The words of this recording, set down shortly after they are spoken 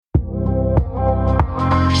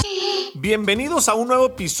Bienvenidos a un nuevo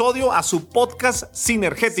episodio a su podcast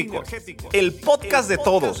Sinergéticos, el podcast de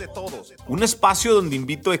todos. Un espacio donde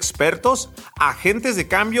invito expertos, agentes de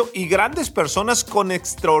cambio y grandes personas con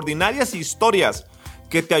extraordinarias historias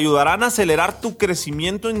que te ayudarán a acelerar tu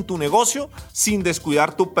crecimiento en tu negocio sin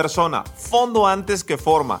descuidar tu persona, fondo antes que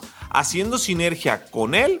forma, haciendo sinergia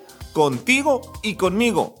con él, contigo y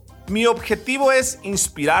conmigo. Mi objetivo es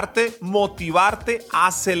inspirarte, motivarte,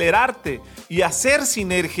 acelerarte y hacer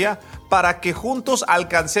sinergia para que juntos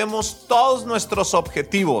alcancemos todos nuestros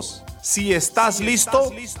objetivos. Si estás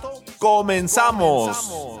listo,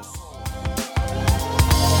 comenzamos.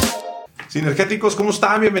 Sinergéticos, ¿cómo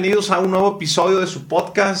están? Bienvenidos a un nuevo episodio de su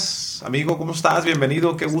podcast. Amigo, ¿cómo estás?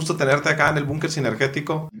 Bienvenido. Qué gusto tenerte acá en el Búnker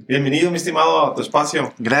Sinergético. Bienvenido, mi estimado, a tu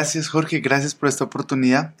espacio. Gracias, Jorge. Gracias por esta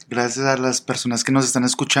oportunidad. Gracias a las personas que nos están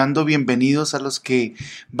escuchando. Bienvenidos a los que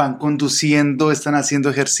van conduciendo, están haciendo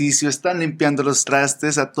ejercicio, están limpiando los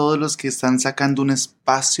trastes, a todos los que están sacando un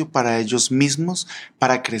espacio para ellos mismos,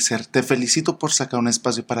 para crecer. Te felicito por sacar un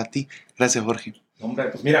espacio para ti. Gracias, Jorge. Hombre,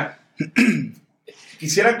 pues mira...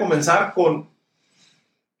 Quisiera comenzar con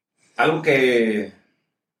algo que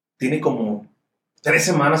tiene como 3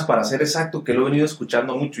 semanas para ser exacto, que lo he venido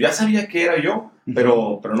escuchando mucho. Ya sabía que era yo,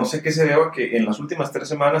 pero no sé qué se deba que en las últimas 3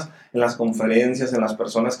 semanas, en las conferencias, en las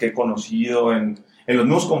personas que he conocido, en los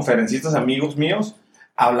nuevos conferencistas amigos míos,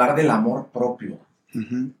 hablar del amor propio.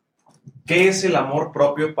 ¿Qué es el amor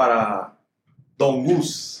propio para Don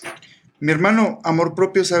Gus? Mi hermano, amor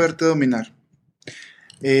propio es saberte dominar.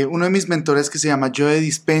 Uno de mis mentores, que se llama Joe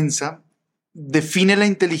Dispenza, define la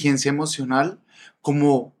inteligencia emocional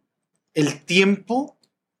como el tiempo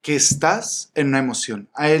que estás en una emoción.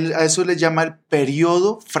 A eso le llama el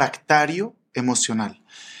periodo fractario emocional.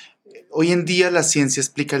 Hoy en día la ciencia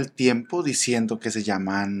explica el tiempo diciendo que se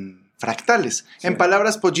llaman fractales. Sí. En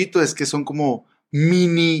palabras pollito es que son como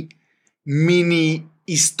mini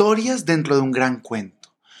historias dentro de un gran cuento.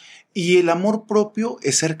 Y el amor propio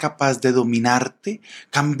es ser capaz de dominarte,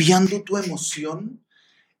 cambiando tu emoción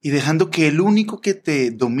y dejando que el único que te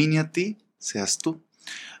domine a ti seas tú.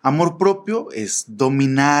 Amor propio es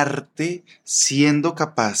dominarte siendo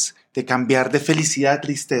capaz de cambiar de felicidad a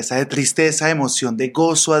tristeza, de tristeza a emoción, de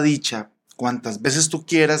gozo a dicha, cuantas veces tú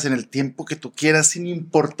quieras, en el tiempo que tú quieras, sin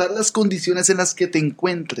importar las condiciones en las que te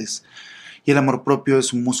encuentres. Y el amor propio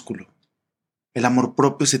es un músculo. El amor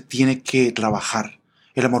propio se tiene que trabajar.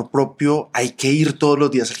 El amor propio hay que ir todos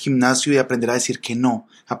los días al gimnasio y aprender a decir que no,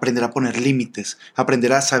 aprender a poner límites,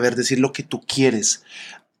 aprender a saber decir lo que tú quieres.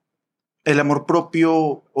 El amor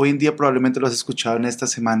propio hoy en día probablemente lo has escuchado en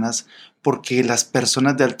estas semanas porque las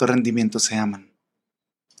personas de alto rendimiento se aman,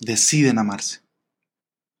 deciden amarse,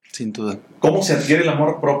 sin duda. ¿Cómo se adquiere el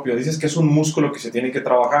amor propio? Dices que es un músculo que se tiene que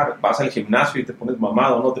trabajar. Vas al gimnasio y te pones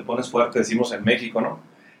mamado, no te pones fuerte, decimos en México, ¿no?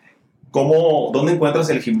 ¿Dónde encuentras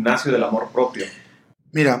el gimnasio del amor propio?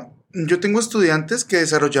 Mira, yo tengo estudiantes que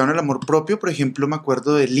desarrollaron el amor propio. Por ejemplo, me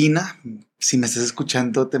acuerdo de Lina. Si me estás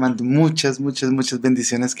escuchando, te mando muchas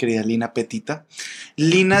bendiciones, querida Lina Petita.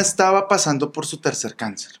 Lina estaba pasando por su 3er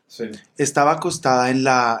cáncer. Sí. Estaba acostada en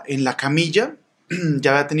la camilla.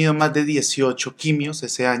 Ya había tenido más de 18 quimios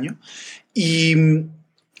ese año. Y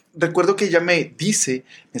recuerdo que ella me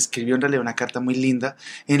escribió en realidad una carta muy linda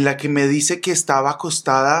en la que me dice que estaba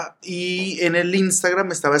acostada y en el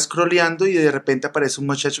Instagram estaba scrolleando y de repente aparece un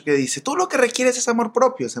muchacho que dice: tú lo que requieres es amor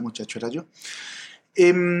propio. Ese muchacho era yo.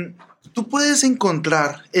 Tú puedes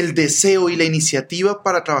encontrar el deseo y la iniciativa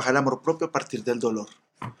para trabajar el amor propio a partir del dolor.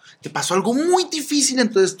 Te pasó algo muy difícil,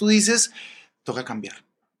 entonces tú dices: toca cambiar.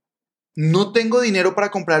 No tengo dinero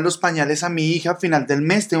para comprar los pañales a mi hija a final del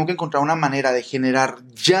mes, tengo que encontrar una manera de generar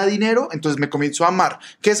ya dinero, entonces me comienzo a amar.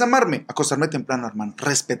 ¿Qué es amarme? Acostarme temprano, hermano,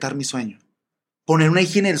 respetar mi sueño, poner una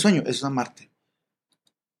higiene del sueño, eso es amarte.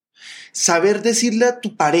 Saber decirle a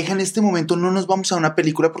tu pareja en este momento: no nos vamos a una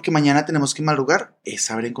película porque mañana tenemos que madrugar, es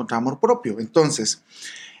saber encontrar amor propio. Entonces,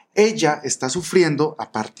 ella está sufriendo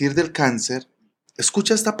a partir del cáncer,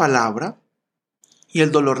 escucha esta palabra y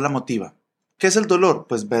el dolor la motiva. ¿Qué es el dolor?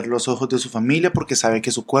 Pues ver los ojos de su familia porque sabe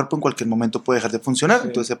que su cuerpo en cualquier momento puede dejar de funcionar, sí.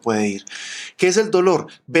 Entonces se puede ir. ¿Qué es el dolor?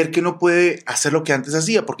 Ver que no puede hacer lo que antes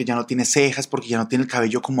hacía porque ya no tiene cejas, porque ya no tiene el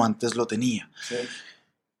cabello como antes lo tenía. Sí.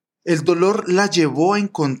 El dolor la llevó a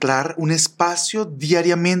encontrar un espacio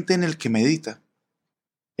diariamente en el que medita,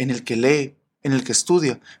 en el que lee, en el que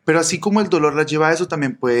estudia. Pero así como el dolor la lleva a eso,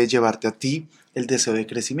 también puede llevarte a ti el deseo de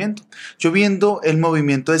crecimiento. Yo, viendo el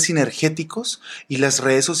movimiento de Sinergéticos y las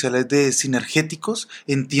redes sociales de Sinergéticos,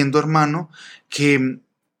 entiendo, hermano, que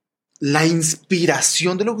la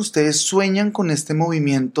inspiración de lo que ustedes sueñan con este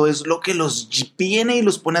movimiento es lo que los viene y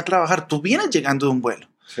los pone a trabajar. Tú vienes llegando de un vuelo.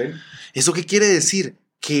 Sí. ¿Eso qué quiere decir?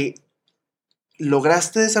 Que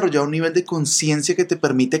lograste desarrollar un nivel de conciencia que te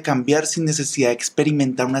permite cambiar sin necesidad de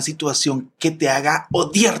experimentar una situación que te haga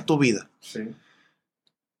odiar tu vida. Sí.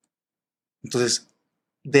 Entonces,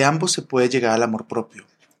 de ambos se puede llegar al amor propio.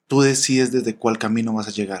 Tú decides desde cuál camino vas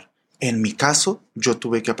a llegar. En mi caso, yo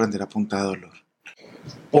tuve que aprender a punta de dolor.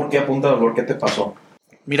 ¿Por qué a punta de dolor? ¿Qué te pasó?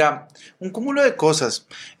 Mira, un cúmulo de cosas.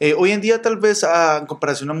 Hoy en día tal vez en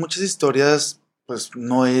comparación a muchas historias, pues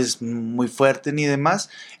no es muy fuerte ni demás.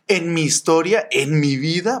 En mi historia, en mi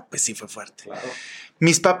vida, pues sí fue fuerte. Claro.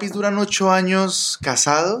 Mis papis duran 8 años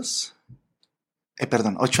casados,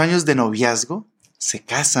 8 años de noviazgo, se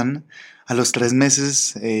casan. A los 3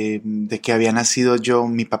 meses de que había nacido yo,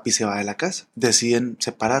 mi papi se va de la casa, deciden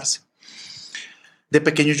separarse. De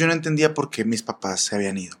pequeño yo no entendía por qué mis papás se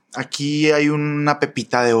habían ido. Aquí hay una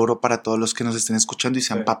pepita de oro para todos los que nos estén escuchando y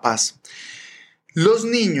sean papás. Los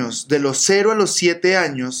niños de los 0 a los 7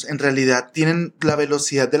 años en realidad tienen la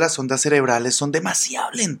velocidad de las ondas cerebrales, son demasiado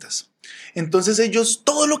lentas. Entonces ellos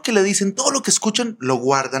todo lo que le dicen, todo lo que escuchan, lo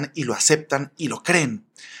guardan y lo aceptan y lo creen.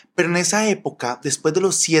 Pero en esa época, después de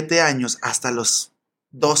los 7 años hasta los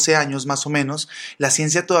 12 años más o menos, la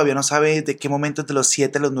ciencia todavía no sabe de qué momento entre los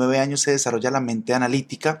 7 a los 9 años se desarrolla la mente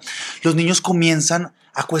analítica. Los niños comienzan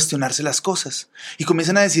a cuestionarse las cosas y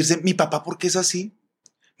comienzan a decirse, mi papá, ¿por qué es así?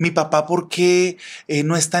 Mi papá, ¿por qué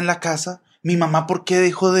no está en la casa? Mi mamá, ¿por qué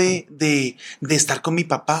dejó de estar con mi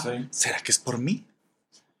papá? Sí. ¿Será que es por mí?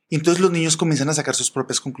 Y entonces los niños comienzan a sacar sus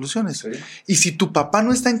propias conclusiones. Sí. Y si tu papá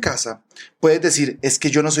no está en casa, puedes decir, es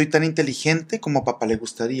que yo no soy tan inteligente como a papá le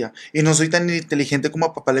gustaría. Y no soy tan inteligente como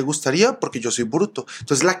a papá le gustaría porque yo soy bruto.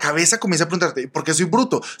 Entonces la cabeza comienza a preguntarte, ¿por qué soy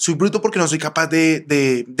bruto? Soy bruto porque no soy capaz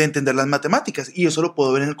de entender las matemáticas. Y eso lo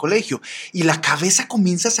puedo ver en el colegio. Y la cabeza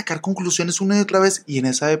comienza a sacar conclusiones una y otra vez. Y en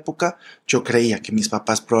esa época yo creía que mis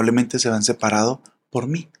papás probablemente se habían separado por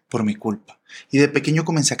mí, por mi culpa. Y de pequeño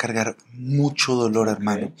comencé a cargar mucho dolor,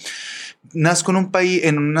 hermano. Nazco en un país,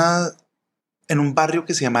 en un barrio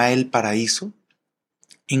que se llama El Paraíso.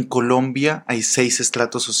 En Colombia hay 6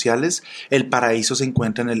 estratos sociales. El Paraíso se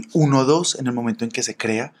encuentra en el 1-2 en el momento en que se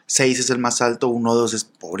crea. 6 es el más alto, 1-2 es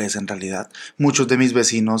pobreza en realidad. Muchos de mis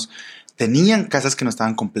vecinos tenían casas que no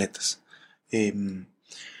estaban completas.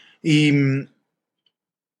 Y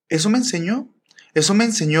eso me enseñó. Eso me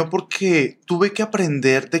enseñó porque tuve que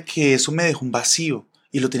aprender de que eso me dejó un vacío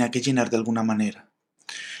y lo tenía que llenar de alguna manera.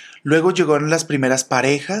 Luego llegaron las primeras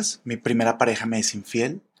parejas, mi primera pareja me es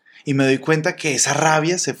infiel y me doy cuenta que esa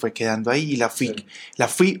rabia se fue quedando ahí y la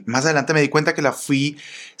fui, más adelante me di cuenta que la fui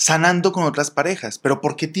sanando con otras parejas. Pero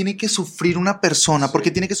 ¿por qué tiene que sufrir una persona? Sí. ¿Por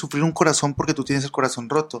qué tiene que sufrir un corazón porque tú tienes el corazón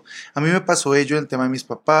roto? A mí me pasó ello en el tema de mis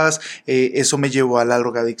papás, eso me llevó a la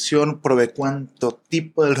drogadicción, probé cuánto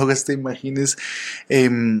tipo de drogas te imagines,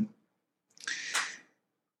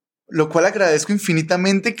 lo cual agradezco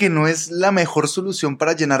infinitamente, que no es la mejor solución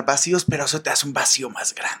para llenar vacíos, pero eso te hace un vacío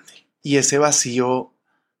más grande. Y ese vacío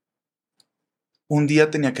un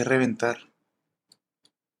día tenía que reventar.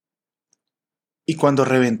 Y cuando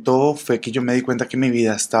reventó fue que yo me di cuenta que mi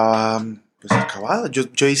vida estaba pues acabada.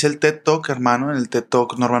 Yo hice el TED Talk, hermano. En el TED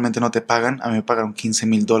Talk normalmente no te pagan. A mí me pagaron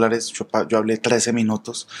 $15,000. Yo hablé 13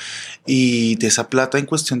 minutos. Y de esa plata en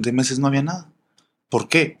cuestión de meses no había nada. ¿Por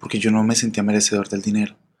qué? Porque yo no me sentía merecedor del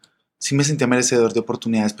dinero. Sí me sentía merecedor de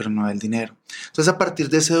oportunidades, pero no del dinero. Entonces, a partir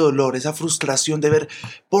de ese dolor, esa frustración de ver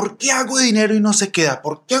 ¿por qué hago dinero y no se queda?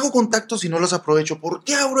 ¿Por qué hago contactos y no los aprovecho? ¿Por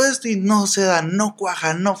qué abro esto y no se da, no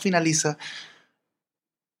cuaja, no finaliza?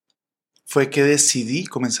 Fue que decidí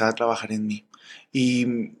comenzar a trabajar en mí.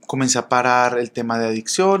 Y comencé a parar el tema de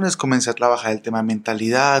adicciones, comencé a trabajar el tema de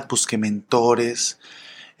mentalidad, busqué mentores.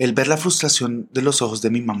 El ver la frustración de los ojos de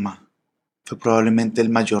mi mamá fue probablemente el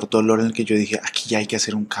mayor dolor en el que yo dije, aquí ya hay que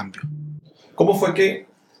hacer un cambio. ¿Cómo fue que?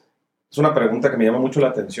 Es una pregunta que me llama mucho la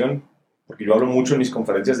atención, porque yo hablo mucho en mis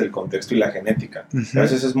conferencias del contexto y la genética. Uh-huh. A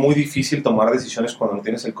veces es muy difícil tomar decisiones cuando no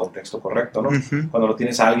tienes el contexto correcto, ¿no? Uh-huh. Cuando no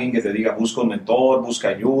tienes a alguien que te diga, busca un mentor, busca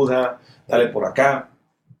ayuda, dale por acá.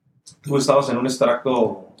 Tú estabas en un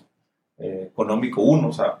extracto económico 1,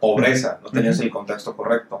 o sea, pobreza, no tenías el contexto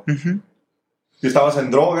correcto. Uh-huh. Tú estabas en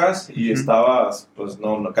drogas y estabas, pues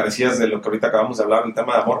no carecías de lo que ahorita acabamos de hablar, el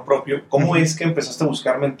tema de amor propio. ¿Cómo es que empezaste a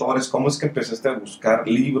buscar mentores? ¿Cómo es que empezaste a buscar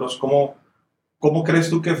libros? ¿Cómo crees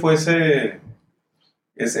tú que fue ese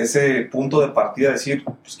punto de partida de decir,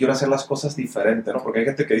 pues quiero hacer las cosas diferente, ¿no? Porque hay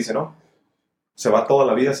gente que dice, no, se va toda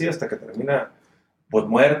la vida así hasta que termina pues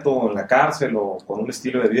muerto en la cárcel o con un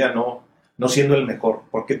estilo de vida no siendo el mejor.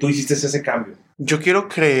 ¿Por qué tú hiciste ese cambio? Yo quiero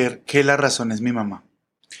creer que la razón es mi mamá.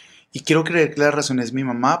 Y quiero creer que la razón es mi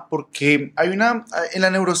mamá porque en la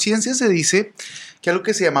neurociencia se dice que algo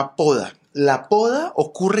que se llama poda. La poda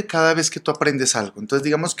ocurre cada vez que tú aprendes algo. Entonces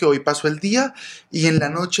digamos que hoy pasó el día y en la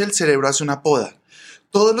noche el cerebro hace una poda.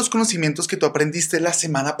 Todos los conocimientos que tú aprendiste la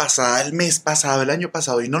semana pasada, el mes pasado, el año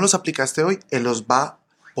pasado y no los aplicaste hoy, él los va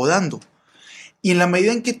podando. Y en la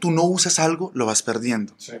medida en que tú no usas algo, lo vas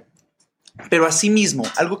perdiendo. Sí. Pero asimismo,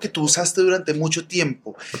 algo que tú usaste durante mucho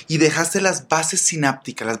tiempo y dejaste las bases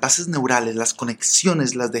sinápticas, las bases neurales, las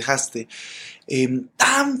conexiones las dejaste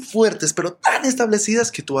tan fuertes, pero tan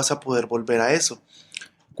establecidas que tú vas a poder volver a eso.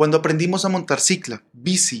 Cuando aprendimos a montar cicla,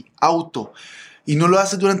 bici, auto, y no lo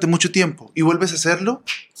haces durante mucho tiempo y vuelves a hacerlo,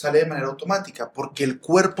 sale de manera automática porque el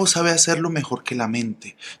cuerpo sabe hacerlo mejor que la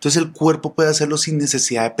mente. Entonces el cuerpo puede hacerlo sin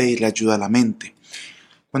necesidad de pedirle ayuda a la mente.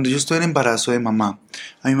 Cuando yo estoy en embarazo de mamá,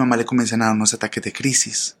 a mi mamá le comienzan a dar unos ataques de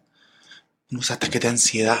crisis, unos ataques de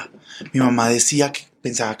ansiedad. Mi mamá decía que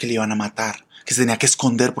pensaba que le iban a matar, que se tenía que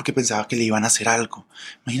esconder porque pensaba que le iban a hacer algo.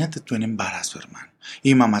 Imagínate tú en embarazo, hermano.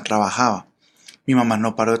 Y mi mamá trabajaba. Mi mamá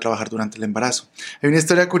no paró de trabajar durante el embarazo. Hay una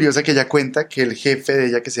historia curiosa que ella cuenta que el jefe de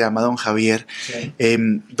ella, que se llama Don Javier, sí.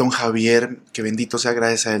 Don Javier, que bendito sea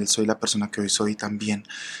gracias a él, soy la persona que hoy soy también.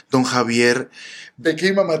 Don Javier ve que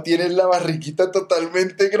mi mamá tiene la barriguita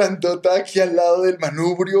totalmente grandota aquí al lado del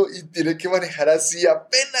manubrio y tiene que manejar así,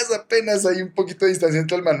 apenas hay un poquito de distancia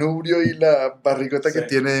entre el manubrio y la barrigota que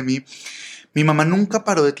tiene de mí. Mi mamá nunca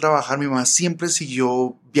paró de trabajar, mi mamá siempre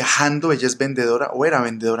siguió viajando, ella es vendedora o era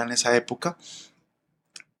vendedora en esa época.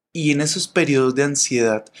 Y en esos periodos de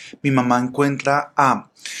ansiedad, mi mamá encuentra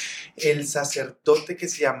a el sacerdote que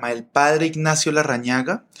se llama el padre Ignacio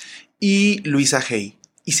Larrañaga y Luisa Hay.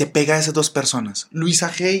 Y se pega a esas dos personas,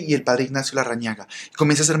 Luisa Hay y el padre Ignacio Larrañaga. Y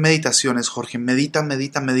comienza a hacer meditaciones, Jorge, medita,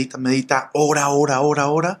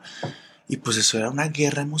 ora. Y pues eso era una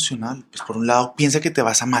guerra emocional. Pues por un lado piensa que te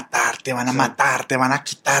vas a matar, te van a matar, te van a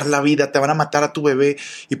quitar la vida, te van a matar a tu bebé.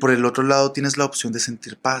 Y por el otro lado tienes la opción de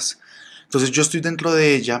sentir paz. Entonces yo estoy dentro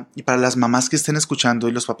de ella y para las mamás que estén escuchando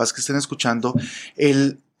y los papás que estén escuchando,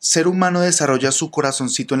 el ser humano desarrolla su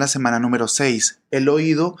corazoncito en la semana número 6, el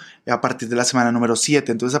oído a partir de la semana número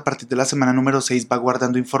 7. Entonces a partir de la semana número 6 va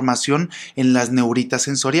guardando información en las neuritas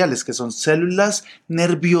sensoriales, que son células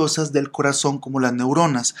nerviosas del corazón como las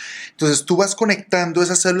neuronas. Entonces tú vas conectando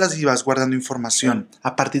esas células y vas guardando información.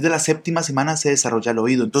 A partir de la 7ª semana se desarrolla el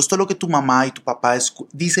oído. Entonces todo lo que tu mamá y tu papá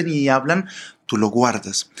dicen y hablan, tú lo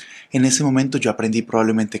guardas. En ese momento yo aprendí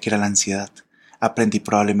probablemente que era la ansiedad. Aprendí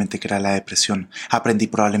probablemente que era la depresión, aprendí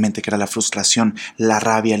probablemente que era la frustración, la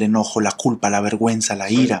rabia, el enojo, la culpa, la vergüenza, la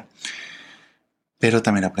ira. Pero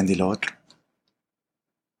también aprendí lo otro.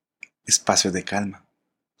 Espacios de calma.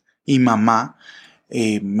 Y mamá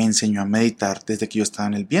me enseñó a meditar desde que yo estaba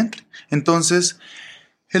en el vientre. Entonces,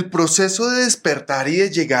 el proceso de despertar y de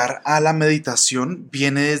llegar a la meditación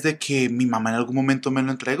viene desde que mi mamá en algún momento me lo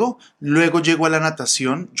entregó. Luego llego a la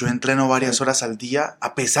natación, yo entreno varias horas al día,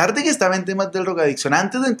 a pesar de que estaba en temas de drogadicción.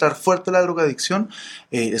 Antes de entrar fuerte a la drogadicción,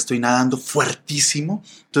 estoy nadando fuertísimo.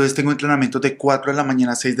 Entonces tengo entrenamientos de 4 de la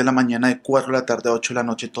mañana a 6 de la mañana, de 4 de la tarde a 8 de la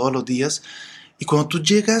noche todos los días. Y cuando tú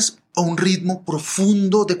llegas a un ritmo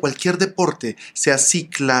profundo de cualquier deporte, sea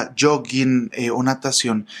cicla, jogging o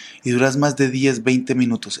natación, y duras más de 10, 20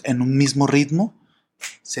 minutos en un mismo ritmo,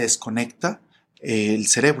 se desconecta el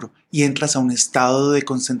cerebro y entras a un estado de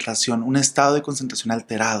concentración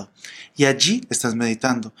alterado. Y allí estás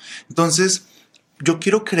meditando. Entonces, yo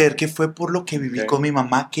quiero creer que fue por lo que viví con mi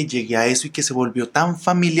mamá que llegué a eso y que se volvió tan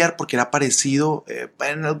familiar porque era parecido,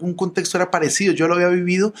 en algún contexto era parecido, yo lo había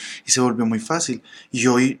vivido y se volvió muy fácil. Y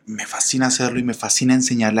hoy me fascina hacerlo y me fascina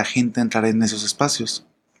enseñarle a la gente a entrar en esos espacios.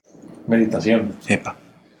 Meditación. Epa.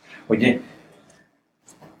 Oye,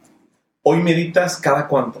 ¿hoy meditas cada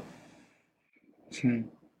cuánto?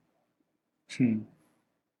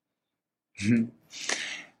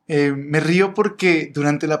 Me río porque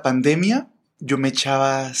durante la pandemia yo me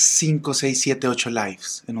echaba 5, 6, 7, 8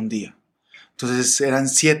 lives en un día. Entonces eran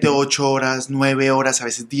 7, 8 horas, 9 horas, a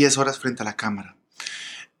veces 10 horas frente a la cámara.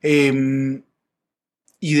 Y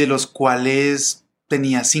de los cuales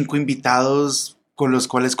tenía 5 invitados con los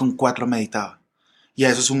cuales con 4 meditaba. Y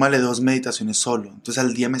a eso súmale 2 meditaciones solo. Entonces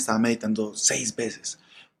al día me estaba meditando 6 veces.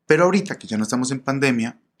 Pero ahorita que ya no estamos en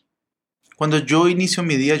pandemia, cuando yo inicio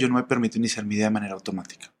mi día, yo no me permito iniciar mi día de manera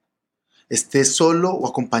automática. Esté solo o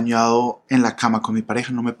acompañado en la cama con mi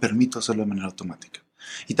pareja, no me permito hacerlo de manera automática.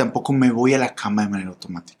 Y tampoco me voy a la cama de manera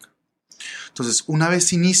automática. Entonces, una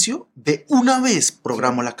vez inicio, de una vez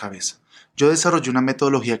programo la cabeza. yo desarrollé una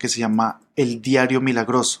metodología que se llama el diario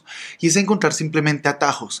milagroso y es encontrar simplemente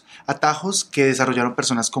atajos que desarrollaron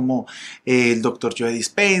personas como el doctor Joe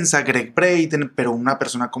Dispenza, Greg Braden, pero una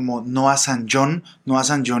persona como Noah St. John. Noah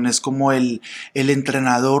St. John es como el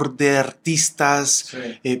entrenador de artistas.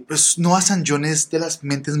 Sí. Pues Noah St. John es de las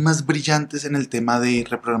mentes más brillantes en el tema de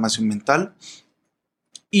reprogramación mental.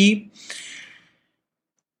 Y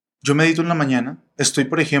yo medito en la mañana, estoy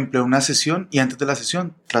por ejemplo en una sesión y antes de la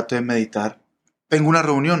sesión trato de meditar. Tengo una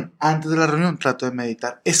reunión, antes de la reunión trato de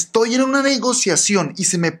meditar. Estoy en una negociación y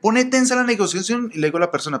se me pone tensa la negociación y le digo a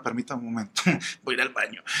la persona, permítame un momento, voy a ir al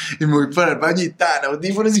baño. Y me voy para el baño y tal,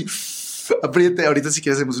 audífonos y apriete. Ahorita si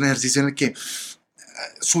quieres hacemos un ejercicio en el que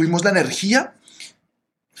subimos la energía.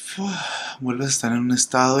 Vuelves a estar en un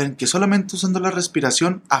estado en que solamente usando la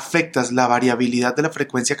respiración afectas la variabilidad de la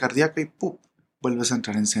frecuencia cardíaca y ¡pum!, vuelves a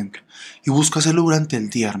entrar en centro. Y busco hacerlo durante el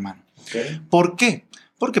día, hermano. Okay. ¿Por qué?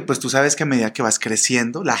 Porque pues tú sabes que a medida que vas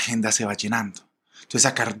creciendo, la agenda se va llenando. Entonces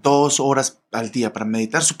sacar 2 horas al día para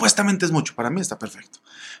meditar, supuestamente es mucho, para mí está perfecto.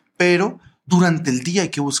 Pero durante el día hay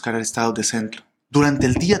que buscar el estado de centro. Durante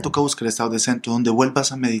el día toca buscar el estado de centro donde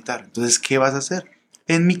vuelvas a meditar. Entonces, ¿qué vas a hacer?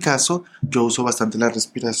 En mi caso, yo uso bastante la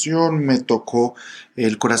respiración, me tocó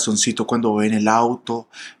el corazoncito cuando voy en el auto,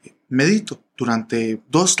 medito durante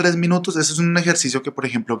 2-3 minutos. Ese es un ejercicio que, por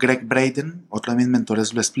ejemplo, Greg Braden, otro de mis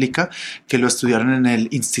mentores, lo explica, que lo estudiaron en el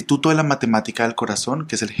Instituto de la Matemática del Corazón,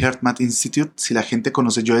 que es el HeartMath Institute. Si la gente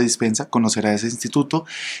conoce Joe Dispenza, conocerá ese instituto.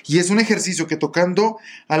 Y es un ejercicio que tocando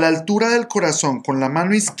a la altura del corazón, con la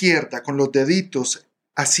mano izquierda, con los deditos,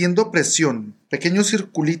 haciendo presión, pequeños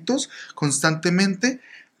circulitos constantemente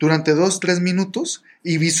durante 2-3 minutos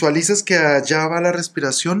y visualizas que allá va la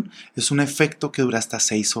respiración, es un efecto que dura hasta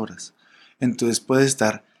 6 horas. Entonces puedes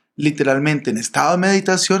estar literalmente en estado de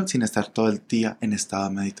meditación sin estar todo el día en estado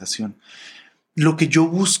de meditación. Lo que yo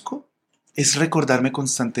busco es recordarme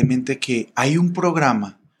constantemente que hay un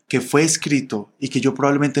programa que fue escrito y que yo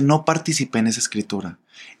probablemente no participé en esa escritura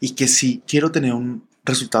y que si quiero tener un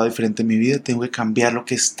resultado diferente en mi vida, tengo que cambiar lo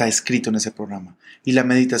que está escrito en ese programa. Y la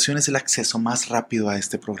meditación es el acceso más rápido a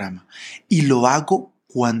este programa. Y lo hago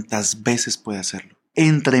cuantas veces pueda hacerlo.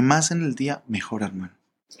 Entre más en el día, mejor, hermano.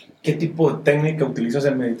 ¿Qué tipo de técnica utilizas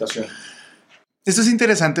en meditación? Esto es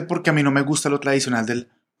interesante porque a mí no me gusta lo tradicional del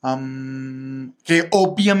que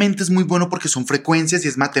obviamente es muy bueno porque son frecuencias y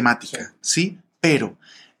es matemática, ¿sí? Pero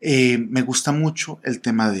me gusta mucho el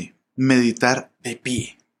tema de meditar de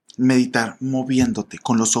pie. Meditar moviéndote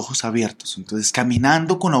con los ojos abiertos, entonces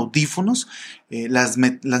caminando con audífonos. Las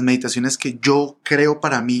meditaciones que yo creo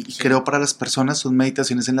para mí y creo para las personas son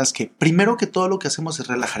meditaciones en las que primero que todo lo que hacemos es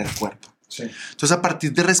relajar el cuerpo. Entonces a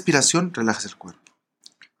partir de respiración relajas el cuerpo.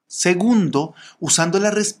 Segundo, usando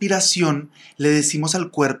la respiración le decimos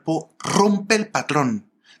al cuerpo rompe el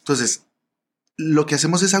patrón. Entonces lo que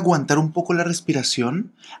hacemos es aguantar un poco la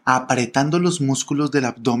respiración, apretando los músculos del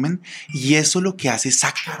abdomen, y eso lo que hace es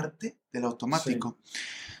sacarte del automático. Sí.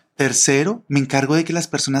 Tercero, me encargo de que las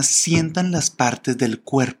personas sientan las partes del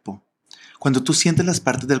cuerpo. Cuando tú sientes las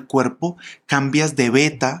partes del cuerpo, cambias de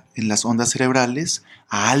beta en las ondas cerebrales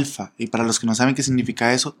a alfa. Y para los que no saben qué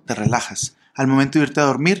significa eso, te relajas. Al momento de irte a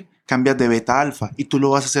dormir, cambias de beta a alfa y tú lo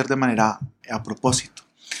vas a hacer de manera a propósito.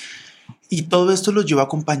 Y todo esto lo llevo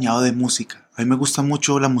acompañado de música. A mí me gusta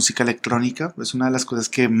mucho la música electrónica. Es una de las cosas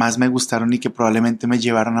que más me gustaron y que probablemente me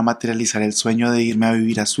llevaron a materializar el sueño de irme a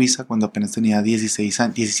vivir a Suiza cuando apenas tenía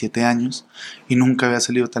 17 años y nunca había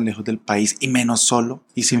salido tan lejos del país y menos solo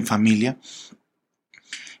y sin familia.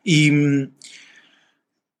 Y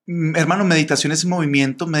hermano, meditaciones en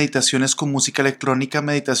movimiento, meditaciones con música electrónica,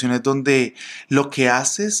 meditaciones donde lo que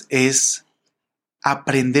haces es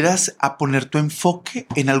aprender a poner tu enfoque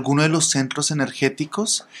en alguno de los centros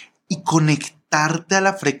energéticos y conectarte a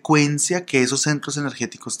la frecuencia que esos centros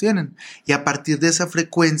energéticos tienen. Y a partir de esa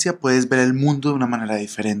frecuencia puedes ver el mundo de una manera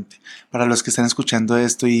diferente. Para los que están escuchando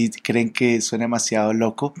esto y creen que suena demasiado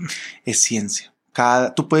loco, es ciencia.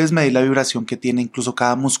 Tú puedes medir la vibración que tiene incluso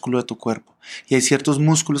cada músculo de tu cuerpo. Y hay ciertos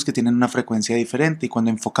músculos que tienen una frecuencia diferente. Y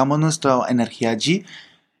cuando enfocamos nuestra energía allí,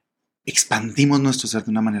 expandimos nuestro ser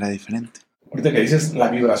de una manera diferente. Ahorita que dices la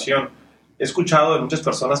vibración, he escuchado de muchas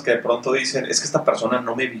personas que de pronto dicen, es que esta persona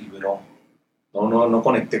no me vibró, no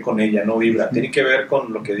conecté con ella, no vibra. ¿Tiene que ver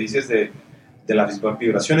con lo que dices de las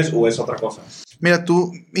vibraciones o es otra cosa? Mira,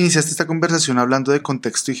 tú iniciaste esta conversación hablando de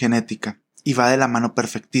contexto y genética y va de la mano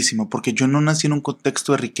perfectísimo porque yo no nací en un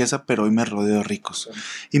contexto de riqueza, pero hoy me rodeo de ricos. Sí.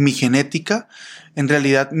 Y mi genética, en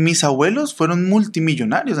realidad, mis abuelos fueron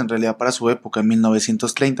multimillonarios en realidad para su época. En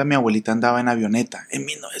 1930 mi abuelita andaba en avioneta, en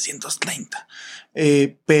 1930.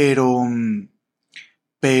 Pero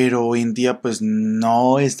pero hoy en día pues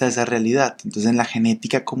no está esa realidad. Entonces en la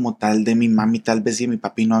genética como tal de mi mami tal vez y de mi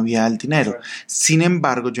papi no había el dinero. Sin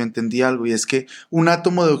embargo, yo entendí algo y es que un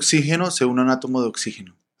átomo de oxígeno se une a un átomo de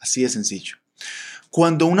oxígeno. Así de sencillo.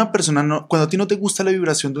 Cuando a ti no te gusta la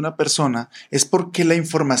vibración de una persona, es porque la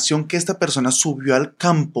información que esta persona subió al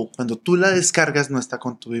campo, cuando tú la descargas, no está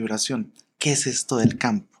con tu vibración. ¿Qué es esto del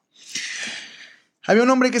campo? Había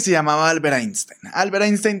un hombre que se llamaba Albert Einstein. Albert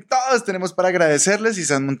Einstein, todos tenemos para agradecerles si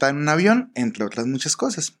se han montado en un avión, entre otras muchas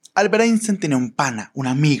cosas. Albert Einstein tenía un pana, un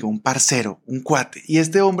amigo, un parcero, un cuate, y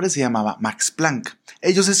este hombre se llamaba Max Planck.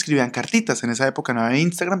 Ellos escribían cartitas, en esa época no había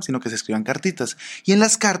Instagram, sino que se escribían cartitas. Y en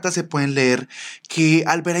las cartas se pueden leer que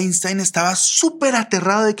Albert Einstein estaba súper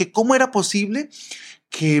aterrado de que cómo era posible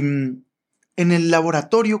que en el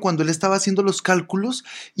laboratorio, cuando él estaba haciendo los cálculos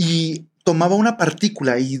y tomaba una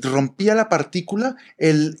partícula y rompía la partícula,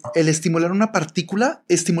 el estimular una partícula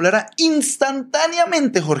estimulara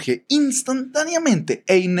instantáneamente, Jorge, instantáneamente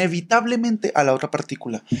e inevitablemente a la otra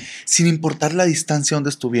partícula, sin importar la distancia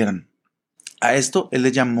donde estuvieran. A esto él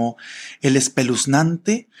le llamó el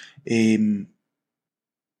espeluznante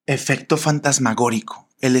efecto fantasmagórico.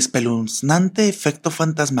 El espeluznante efecto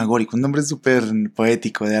fantasmagórico, un nombre súper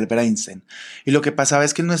poético de Albert Einstein. Y lo que pasaba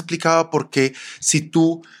es que él no explicaba por qué si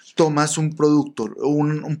tú tomas un producto,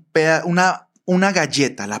 una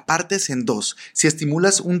galleta, la partes en dos. Si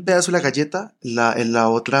estimulas un pedazo de la galleta, la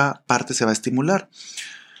otra parte se va a estimular.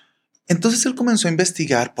 Entonces él comenzó a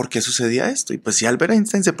investigar por qué sucedía esto. Y pues si Albert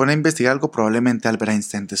Einstein se pone a investigar algo, probablemente Albert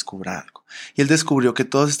Einstein descubra algo. Y él descubrió que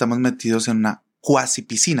todos estamos metidos en una cuasi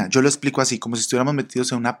piscina. Yo lo explico así, como si estuviéramos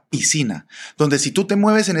metidos en una piscina, donde si tú te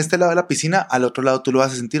mueves en este lado de la piscina, al otro lado tú lo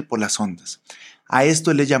vas a sentir por las ondas. A esto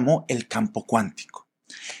él le llamó el campo cuántico.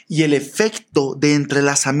 Y el efecto de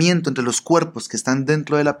entrelazamiento entre los cuerpos que están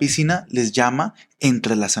dentro de la piscina les llama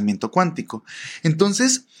entrelazamiento cuántico.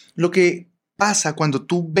 Entonces, lo que pasa cuando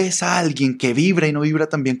tú ves a alguien que vibra y no vibra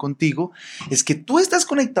también contigo, es que tú estás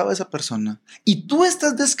conectado a esa persona y tú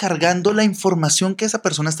estás descargando la información que esa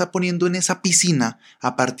persona está poniendo en esa piscina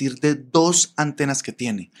a partir de dos antenas que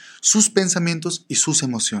tiene, sus pensamientos y sus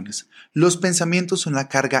emociones. Los pensamientos son la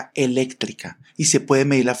carga eléctrica y se puede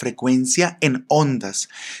medir la frecuencia en ondas,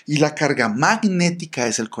 y la carga magnética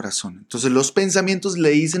es el corazón. Entonces los pensamientos le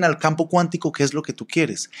dicen al campo cuántico qué es lo que tú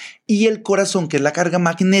quieres, y el corazón, que es la carga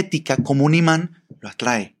magnética como un imán, lo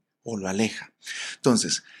atrae o lo aleja.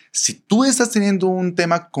 Entonces, si tú estás teniendo un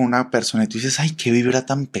tema con una persona y tú dices, ay, qué vibra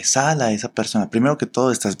tan pesada la de esa persona, primero que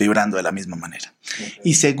todo estás vibrando de la misma manera. Okay.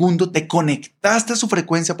 Y segundo, te conectaste a su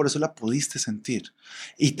frecuencia, por eso la pudiste sentir.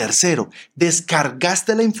 Y tercero,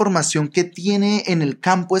 descargaste la información que tiene en el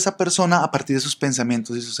campo esa persona a partir de sus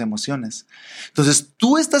pensamientos y sus emociones. Entonces,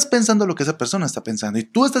 tú estás pensando lo que esa persona está pensando y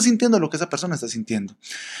tú estás sintiendo lo que esa persona está sintiendo.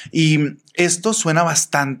 Y esto suena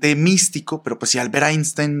bastante místico, pero pues si Albert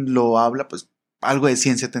Einstein lo habla, pues algo de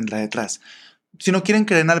ciencia tendrá detrás. Si no quieren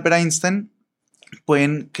creer en Albert Einstein,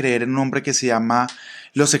 pueden creer en un hombre que se llama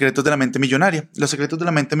Los secretos de la mente millonaria. Los secretos de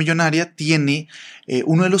la mente millonaria tiene,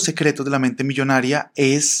 uno de los secretos de la mente millonaria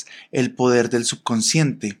es el poder del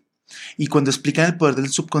subconsciente. Y cuando explican el poder del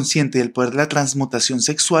subconsciente y el poder de la transmutación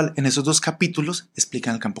sexual, en esos dos capítulos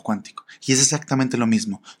explican el campo cuántico. Y es exactamente lo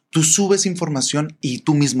mismo. Tú subes información y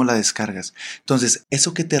tú mismo la descargas. Entonces,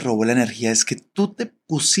 eso que te robó la energía es que tú te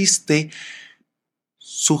pusiste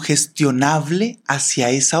sugestionable hacia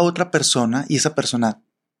esa otra persona y esa persona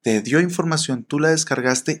te dio información, tú la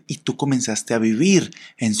descargaste y tú comenzaste a vivir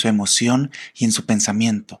en su emoción y en su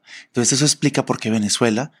pensamiento. Entonces eso explica por qué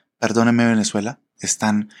Venezuela, perdónenme Venezuela,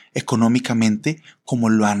 están económicamente como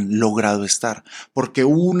lo han logrado estar. Porque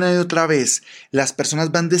una y otra vez las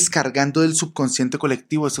personas van descargando del subconsciente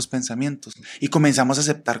colectivo estos pensamientos y comenzamos a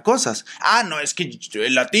aceptar cosas. Ah, no, es que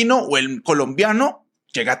el latino o el colombiano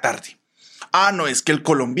llega tarde. Ah, no, es que el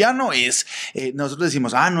colombiano es, nosotros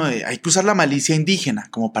decimos, no, hay que usar la malicia indígena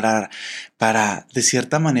como para de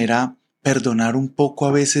cierta manera perdonar un poco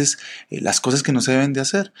a veces las cosas que no se deben de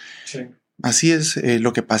hacer. Sí. Así es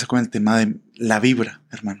lo que pasa con el tema de la vibra,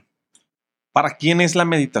 hermano. ¿Para quién es la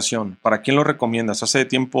meditación? ¿Para quién lo recomiendas? Hace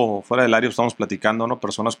tiempo fuera del área estamos platicando, ¿no?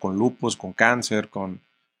 Personas con lupus, con cáncer,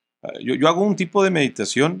 yo hago un tipo de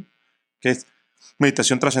meditación que es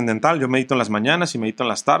meditación trascendental. Yo medito en las mañanas y medito en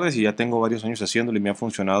las tardes y ya tengo varios años haciéndolo y me ha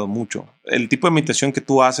funcionado mucho. El tipo de meditación que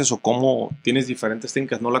tú haces o cómo tienes diferentes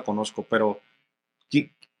técnicas no la conozco, pero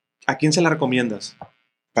 ¿a quién se la recomiendas?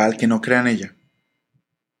 Para el que no crea en ella.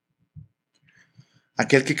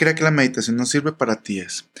 Aquel que crea que la meditación no sirve, para ti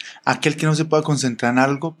es. Aquel que no se pueda concentrar en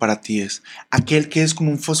algo, para ti es. Aquel que es como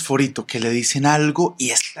un fosforito que le dicen algo y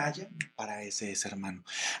estalla, para ese es, hermano.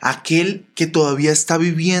 Aquel que todavía está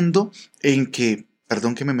viviendo en que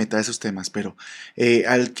perdón que me meta a esos temas, pero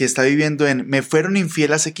al que está viviendo me fueron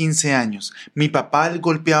infiel hace 15 años, mi papá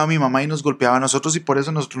golpeaba a mi mamá y nos golpeaba a nosotros y por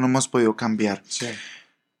eso nosotros no hemos podido cambiar. Sí.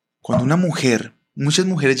 Cuando muchas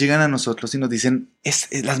mujeres llegan a nosotros y nos dicen,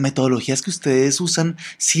 las metodologías que ustedes usan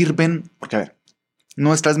sirven, porque a ver,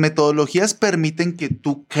 nuestras metodologías permiten que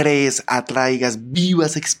tú crees, atraigas,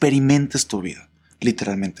 vivas, experimentes tu vida.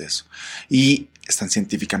 Literalmente eso. Y están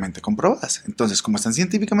científicamente comprobadas. Entonces, como están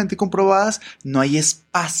científicamente comprobadas, no hay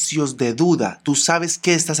espacios de duda. Tú sabes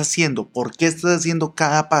qué estás haciendo, por qué estás haciendo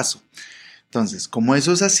cada paso. Entonces, como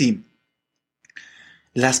eso es así,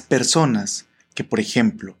 las personas que, por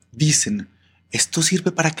ejemplo, dicen, esto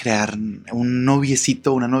sirve para crear un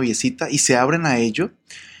noviecito o una noviecita y se abren a ello,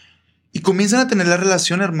 y comienzan a tener la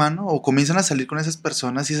relación, hermano, o comienzan a salir con esas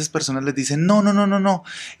personas y esas personas les dicen, no.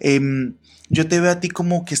 Yo te veo a ti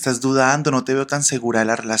como que estás dudando, no te veo tan segura de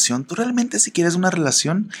la relación. ¿Tú realmente si quieres una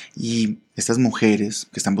relación? Y estas mujeres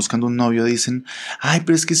que están buscando un novio dicen, ay,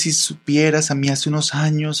 pero es que si supieras, a mí hace unos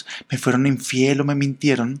años me fueron infiel o me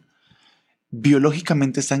mintieron.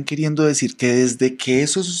 Biológicamente están queriendo decir que desde que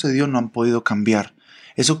eso sucedió no han podido cambiar.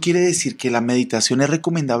 Eso quiere decir que la meditación es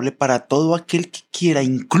recomendable para todo aquel que quiera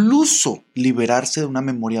incluso liberarse de una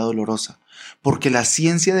memoria dolorosa, porque la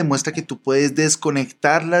ciencia demuestra que tú puedes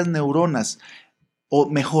desconectar las neuronas, o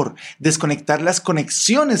mejor, desconectar las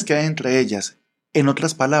conexiones que hay entre ellas. En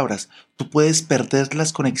otras palabras, tú puedes perder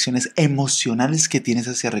las conexiones emocionales que tienes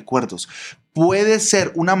hacia recuerdos. Puede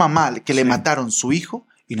ser una mamá que le mataron su hijo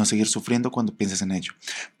y no seguir sufriendo cuando pienses en ello.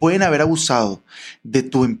 Pueden haber abusado de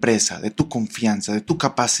tu empresa, de tu confianza, de tu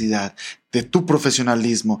capacidad, de tu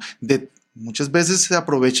profesionalismo, muchas veces se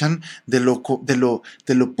aprovechan de lo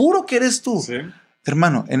puro que eres tú. Sí.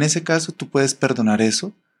 Hermano, en ese caso tú puedes perdonar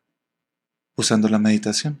eso usando la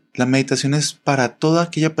meditación. La meditación es para toda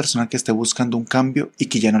aquella persona que esté buscando un cambio y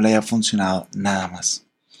que ya no le haya funcionado nada más.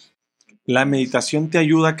 ¿La meditación te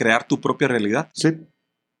ayuda a crear tu propia realidad? Sí.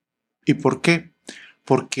 ¿Y por qué?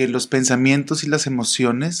 Porque los pensamientos y las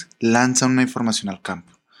emociones lanzan una información al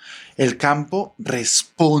campo. El campo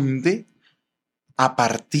responde a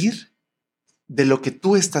partir de lo que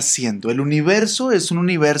tú estás haciendo. El universo es un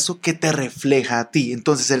universo que te refleja a ti.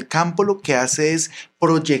 Entonces el campo lo que hace es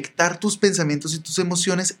proyectar tus pensamientos y tus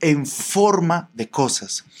emociones en forma de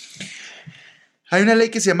cosas. Hay una ley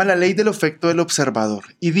que se llama la ley del efecto del observador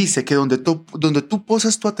y dice que donde tú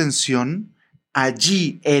posas tu atención,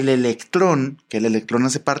 allí el electrón, que el electrón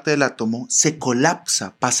hace parte del átomo, se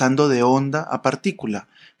colapsa pasando de onda a partícula.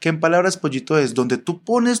 Que en palabras, pollito, es donde tú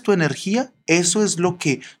pones tu energía, eso es lo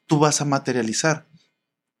que tú vas a materializar.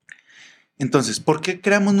 Entonces, ¿por qué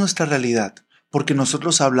creamos nuestra realidad? Porque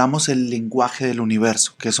nosotros hablamos el lenguaje del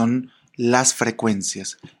universo, que son las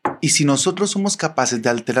frecuencias. Y si nosotros somos capaces de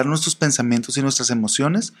alterar nuestros pensamientos y nuestras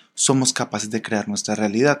emociones, somos capaces de crear nuestra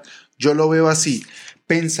realidad. Yo lo veo así.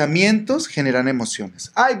 Pensamientos generan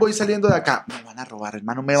emociones. Ay, voy saliendo de acá. Me van a robar,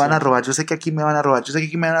 hermano, me van a robar. Yo sé que aquí me van a robar. Yo sé que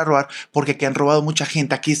aquí me van a robar porque aquí han robado mucha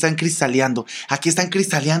gente. Aquí están cristaleando.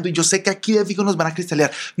 Y yo sé que aquí de fijo nos van a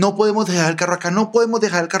cristalear. No podemos dejar el carro acá. No podemos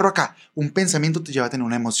dejar el carro acá. Un pensamiento te lleva a tener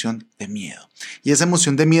una emoción de miedo. Y esa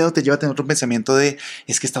emoción de miedo te lleva a tener otro pensamiento de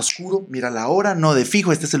es que está oscuro, mira la hora, no, de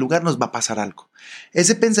fijo, este es el lugar, nos va a pasar algo.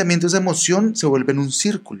 Ese pensamiento, esa emoción se vuelve en un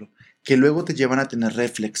círculo que luego te llevan a tener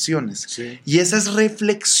reflexiones. Sí. Y esas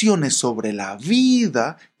reflexiones sobre la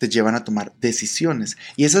vida te llevan a tomar decisiones.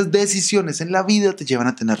 Y esas decisiones en la vida te llevan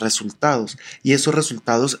a tener resultados. Y esos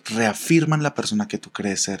resultados reafirman la persona que tú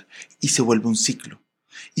crees ser. Y se vuelve un ciclo.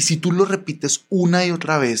 Y si tú lo repites una y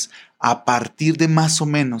otra vez, a partir de más o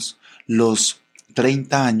menos los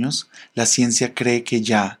 30 años, la ciencia cree que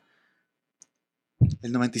ya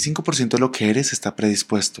el 95% de lo que eres está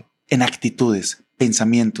predispuesto en actitudes,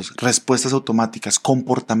 pensamientos, respuestas automáticas,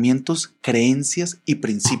 comportamientos, creencias y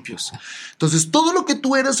principios. Entonces, todo lo que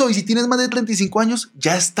tú eres hoy, si tienes más de 35 años,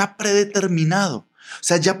 ya está predeterminado. O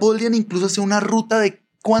sea, ya podrían incluso hacer una ruta de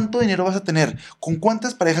cuánto dinero vas a tener, con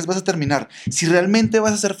cuántas parejas vas a terminar, si realmente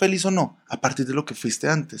vas a ser feliz o no, a partir de lo que fuiste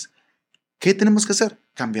antes. ¿Qué tenemos que hacer?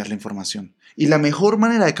 Cambiar la información. Y la mejor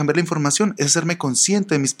manera de cambiar la información es hacerme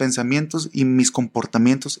consciente de mis pensamientos y mis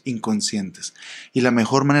comportamientos inconscientes. Y la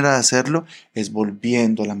mejor manera de hacerlo es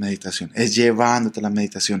volviendo a la meditación, es llevándote a la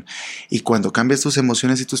meditación. Y cuando cambias tus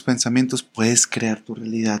emociones y tus pensamientos, puedes crear tu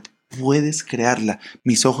realidad, puedes crearla.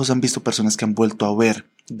 Mis ojos han visto personas que han vuelto a ver.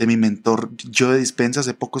 De mi mentor, yo de Dispensa,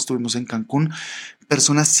 hace poco estuvimos en Cancún,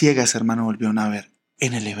 personas ciegas, hermano, volvieron a ver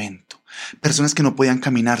en el evento. Personas que no podían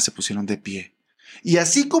caminar se pusieron de pie. Y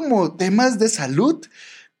así como temas de salud,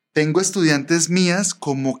 tengo estudiantes mías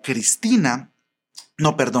como Cristina,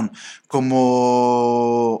 como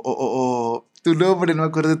Tu nombre, no me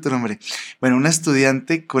acuerdo de tu nombre. Bueno, una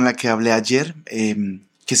estudiante con la que hablé ayer,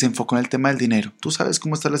 que se enfocó en el tema del dinero. Tú sabes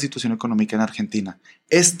cómo está la situación económica en Argentina.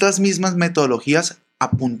 Estas mismas metodologías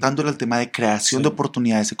apuntándole al tema de creación de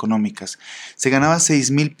oportunidades económicas. Se ganaba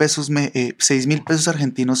 6,000 pesos, 6,000 pesos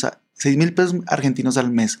argentinos, 6,000 pesos argentinos al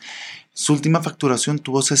mes. Su última facturación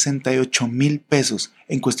tuvo 68,000 pesos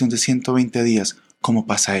en cuestión de 120 días. ¿Cómo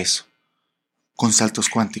pasa eso? Con saltos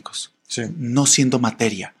cuánticos. Sí. No siendo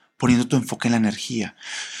materia, poniendo tu enfoque en la energía.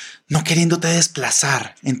 No queriéndote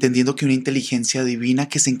desplazar, entendiendo que una inteligencia divina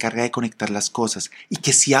que se encarga de conectar las cosas y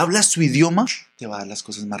que si hablas su idioma, te va a dar las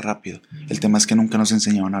cosas más rápido. El tema es que nunca nos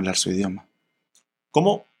enseñaban a hablar su idioma.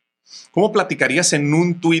 ¿Cómo platicarías en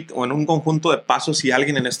un tweet o en un conjunto de pasos si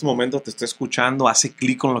alguien en este momento te está escuchando, hace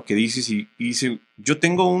clic con lo que dices y dice, yo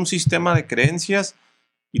tengo un sistema de creencias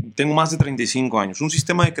y tengo más de 35 años, un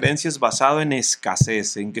sistema de creencias basado en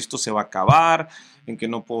escasez, en que esto se va a acabar, en que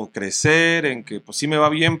no puedo crecer, en que pues sí me va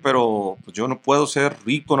bien, pero pues, yo no puedo ser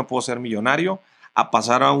rico, no puedo ser millonario, a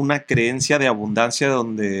pasar a una creencia de abundancia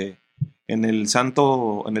donde en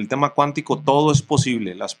el tema cuántico todo es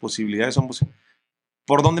posible, las posibilidades son posibles.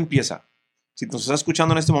 ¿Por dónde empieza? Si nos está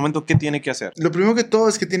escuchando en este momento, ¿qué tiene que hacer? Lo primero que todo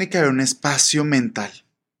es que tiene que haber un espacio mental.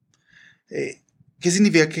 ¿Qué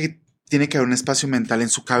significa que tiene que haber un espacio mental? En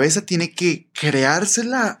su cabeza tiene que crearse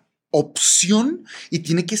la opción y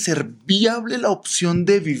tiene que ser viable la opción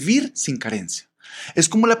de vivir sin carencia. Es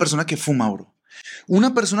como la persona que fuma, bro.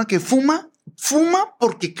 Una persona que fuma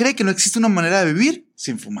porque cree que no existe una manera de vivir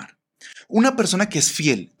sin fumar. Una persona que es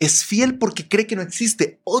fiel porque cree que no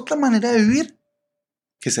existe otra manera de vivir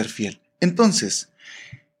que ser fiel. Entonces,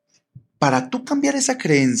 para tú cambiar esa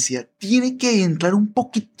creencia, tiene que entrar un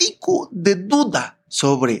poquitico de duda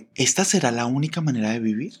sobre, ¿esta será la única manera de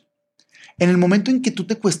vivir? En el momento en que tú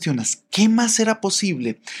te cuestionas, ¿qué más será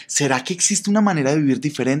posible? ¿Será que existe una manera de vivir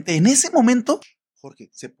diferente? En ese momento,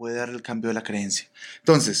 Jorge, se puede dar el cambio de la creencia.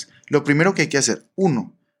 Entonces, lo primero que hay que hacer,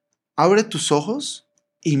 1, abre tus ojos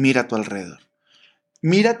y mira a tu alrededor.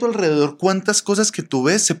 Mira a tu alrededor cuántas cosas que tú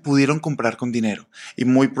ves se pudieron comprar con dinero. Y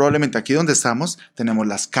muy probablemente aquí donde estamos tenemos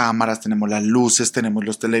las cámaras, tenemos las luces, tenemos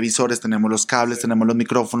los televisores, tenemos los cables, tenemos los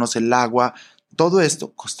micrófonos, el agua. Todo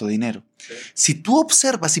esto costó dinero. Si tú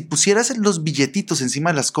observas y pusieras los billetitos encima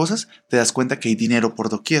de las cosas, te das cuenta que hay dinero por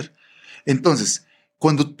doquier. Entonces,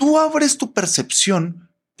 cuando tú abres tu percepción,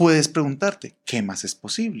 puedes preguntarte, ¿qué más es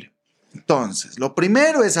posible? Entonces, lo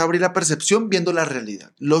primero es abrir la percepción viendo la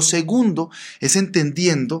realidad. Lo segundo es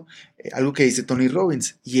entendiendo algo que dice Tony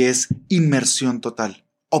Robbins y es inmersión total.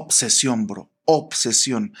 Obsesión, bro.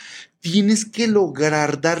 Obsesión. Tienes que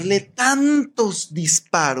lograr darle tantos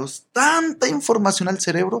disparos, tanta información al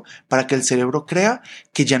cerebro para que el cerebro crea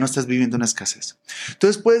que ya no estás viviendo en escasez.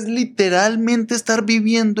 Entonces puedes literalmente estar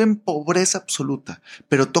viviendo en pobreza absoluta,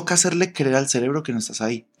 pero toca hacerle creer al cerebro que no estás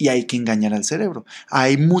ahí y hay que engañar al cerebro.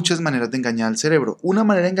 Hay muchas maneras de engañar al cerebro. Una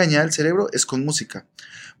manera de engañar al cerebro es con música.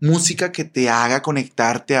 Música que te haga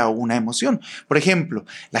conectarte a una emoción. Por ejemplo,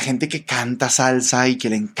 la gente que canta salsa y que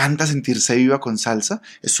le encanta sentirse viva con salsa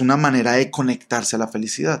es una manera de conectarse a la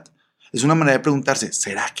felicidad. Es una manera de preguntarse,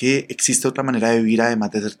 ¿será que existe otra manera de vivir además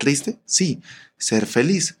de ser triste? Sí, ser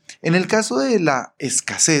feliz. En el caso de la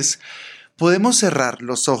escasez, podemos cerrar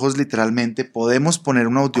los ojos literalmente, podemos poner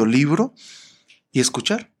un audiolibro y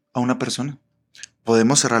escuchar a una persona.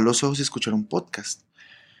 Podemos cerrar los ojos y escuchar un podcast.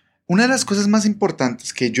 Una de las cosas más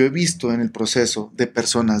importantes que yo he visto en el proceso de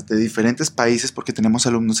personas de diferentes países, porque tenemos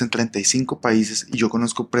alumnos en 35 países y yo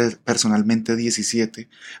conozco personalmente 17,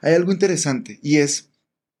 hay algo interesante y es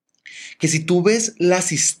que si tú ves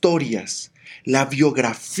las historias, la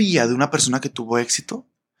biografía de una persona que tuvo éxito,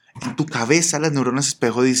 en tu cabeza las neuronas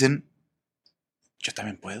espejo dicen, yo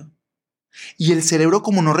también puedo. Y el cerebro,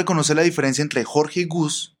 como no reconoce la diferencia entre Jorge y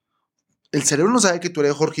Gus, el cerebro no sabe que tú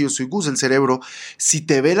eres Jorge y yo soy Gus. El cerebro, si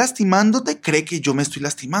te ve lastimándote, cree que yo me estoy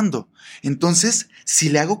lastimando. Entonces, si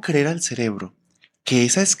le hago creer al cerebro que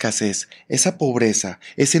esa escasez, esa pobreza,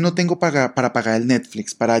 ese no tengo para pagar el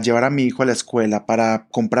Netflix, para llevar a mi hijo a la escuela, para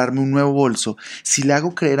comprarme un nuevo bolso, si le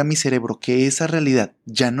hago creer a mi cerebro que esa realidad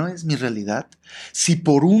ya no es mi realidad, si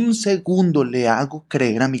por un segundo le hago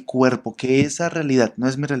creer a mi cuerpo que esa realidad no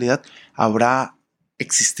es mi realidad, habrá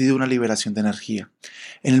existido una liberación de energía.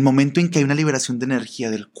 En el momento en que hay una liberación de energía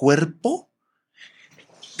del cuerpo,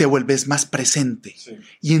 te vuelves más presente. Sí.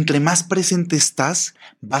 Y entre más presente estás,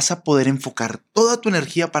 vas a poder enfocar toda tu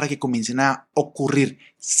energía para que comiencen a ocurrir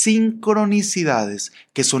sincronicidades,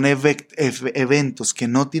 que son eventos que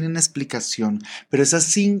no tienen explicación, pero esas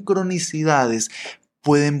sincronicidades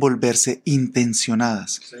pueden volverse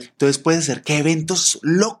intencionadas. Sí. Entonces puede ser que eventos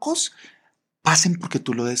locos pasen porque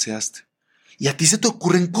tú lo deseaste. Y a ti se te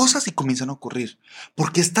ocurren cosas y comienzan a ocurrir.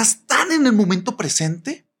 Porque estás tan en el momento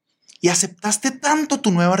presente y aceptaste tanto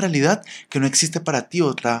tu nueva realidad que no existe para ti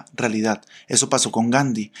otra realidad. Eso pasó con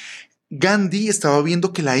Gandhi. Gandhi estaba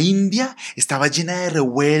viendo que la India estaba llena de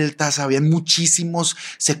revueltas, había muchísimos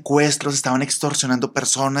secuestros, estaban extorsionando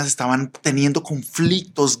personas, estaban teniendo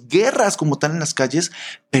conflictos, guerras como tal en las calles,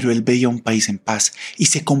 pero él veía un país en paz y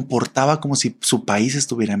se comportaba como si su país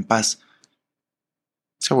estuviera en paz.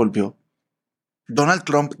 Se volvió Donald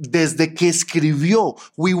Trump, desde que escribió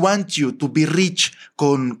We Want You to Be Rich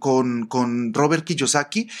con Robert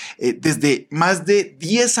Kiyosaki, desde más de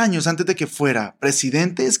 10 años antes de que fuera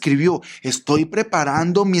presidente, escribió: estoy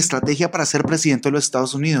preparando mi estrategia para ser presidente de los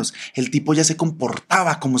Estados Unidos. El tipo ya se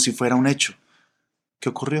comportaba como si fuera un hecho. ¿Qué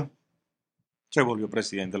ocurrió? Se volvió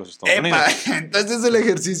presidente de los Estados Unidos. Entonces el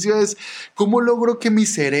ejercicio es: ¿cómo logro que mi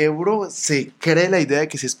cerebro se cree la idea de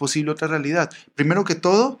que sí es posible otra realidad? Primero que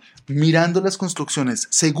todo, mirando las construcciones.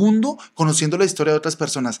 Segundo, conociendo la historia de otras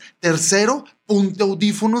personas. Tercero, ponte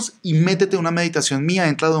audífonos y métete una meditación mía.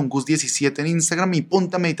 Entra a Don Gus 17 en Instagram y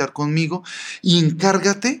ponte a meditar conmigo y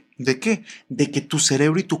encárgate ¿de qué? De que tu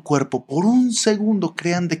cerebro y tu cuerpo por un segundo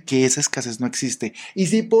crean de que esa escasez no existe. Y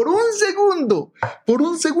si por un segundo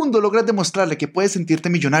logras demostrarle que puedes sentirte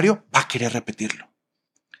millonario, va a querer repetirlo.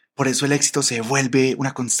 Por eso el éxito se vuelve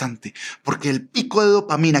una constante, porque el pico de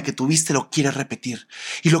dopamina que tuviste lo quieres repetir.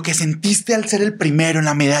 Y lo que sentiste al ser el primero en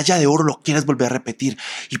la medalla de oro lo quieres volver a repetir.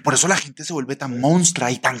 Y por eso la gente se vuelve tan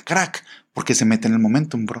monstrua y tan crack, porque se mete en el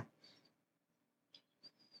momentum, bro.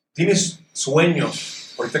 ¿Tienes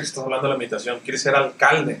sueños? Ahorita que estás hablando de la meditación, ¿quieres ser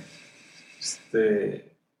alcalde?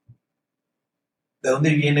 ¿De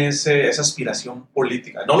dónde viene esa aspiración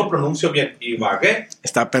política? No lo pronuncio bien. Ibagué.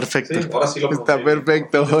 Está perfecto. Sí, ahora sí lo pronuncio. Está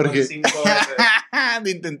perfecto, Jorge.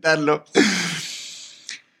 De intentarlo.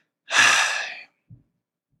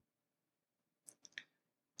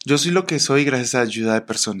 Yo soy lo que soy gracias a la ayuda de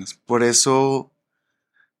personas. Por eso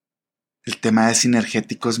el tema de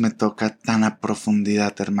sinergéticos me toca tan a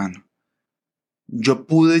profundidad, hermano. Yo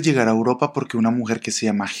pude llegar a Europa porque una mujer que se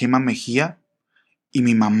llama Gema Mejía y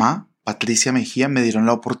mi mamá, Patricia Mejía, me dieron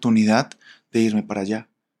la oportunidad de irme para allá.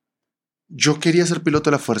 Yo quería ser piloto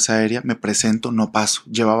de la Fuerza Aérea, me presento, no paso.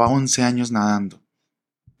 Llevaba 11 años nadando.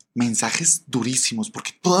 Mensajes durísimos,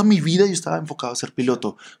 porque toda mi vida yo estaba enfocado a ser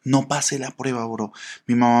piloto. No pasé la prueba, bro.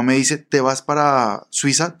 Mi mamá me dice: te vas para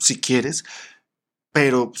Suiza si quieres,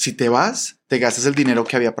 pero si te vas, te gastas el dinero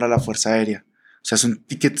que había para la Fuerza Aérea. O sea, es un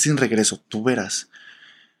ticket sin regreso, tú verás.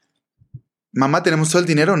 Mamá, ¿tenemos todo el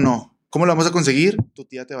dinero? No. ¿Cómo lo vamos a conseguir? Tu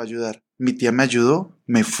tía te va a ayudar. Mi tía me ayudó,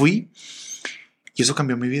 me fui y eso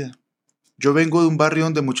cambió mi vida. Yo vengo de un barrio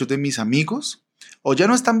donde muchos de mis amigos o ya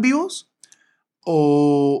no están vivos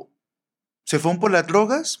o se fueron por las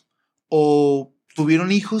drogas o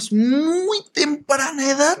tuvieron hijos muy temprana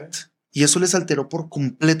edad. Y eso les alteró por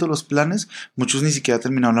completo los planes. Muchos ni siquiera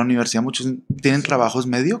terminaron la universidad, muchos tienen trabajos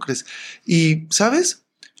mediocres. Y, ¿sabes?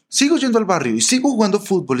 Sigo yendo al barrio y sigo jugando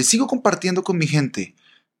fútbol y sigo compartiendo con mi gente.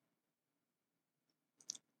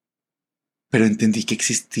 Pero entendí que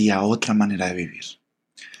existía otra manera de vivir.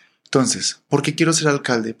 Entonces, ¿por qué quiero ser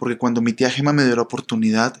alcalde? Porque cuando mi tía Gema me dio la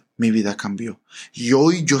oportunidad, mi vida cambió. Y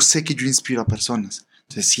hoy yo sé que yo inspiro a personas.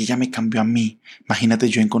 Entonces, si ella me cambió a mí, imagínate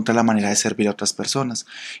yo encontrar la manera de servir a otras personas.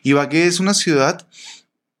 Ibagué es una ciudad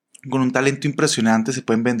con un talento impresionante, se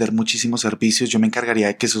pueden vender muchísimos servicios. Yo me encargaría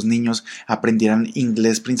de que esos niños aprendieran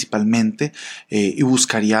inglés principalmente y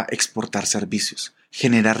buscaría exportar servicios.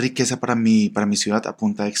 Generar riqueza para mi ciudad a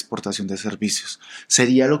punta de exportación de servicios.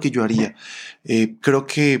 Sería lo que yo haría. Creo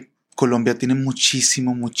que Colombia tiene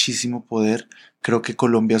muchísimo poder. Creo que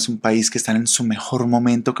Colombia es un país que está en su mejor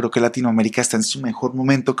momento. Creo que Latinoamérica está en su mejor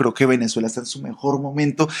momento. Creo que Venezuela está en su mejor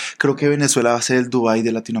momento. Creo que Venezuela va a ser el Dubái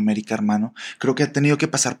de Latinoamérica, hermano. Creo que ha tenido que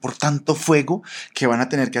pasar por tanto fuego que van a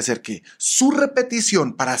tener que hacer que su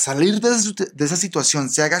repetición para salir de esa situación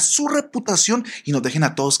se haga su reputación y nos dejen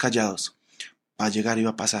a todos callados. Va a llegar y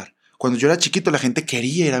va a pasar. Cuando yo era chiquito la gente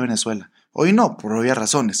quería ir a Venezuela. Hoy no, por obvias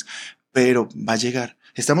razones. Pero va a llegar.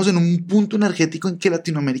 Estamos en un punto energético en que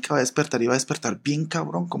Latinoamérica va a despertar y va a despertar bien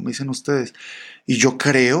cabrón, como dicen ustedes. Y yo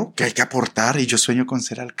creo que hay que aportar y yo sueño con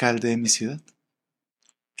ser alcalde de mi ciudad.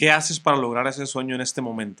 ¿Qué haces para lograr ese sueño en este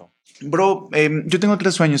momento? Bro, yo tengo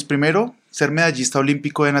 3 sueños. Primero, ser medallista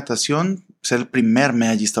olímpico de natación. Ser el primer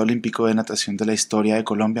medallista olímpico de natación de la historia de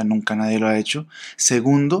Colombia. Nunca nadie lo ha hecho.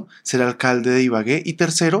 Segundo, ser alcalde de Ibagué. Y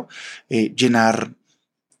tercero, llenar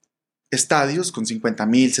estadios con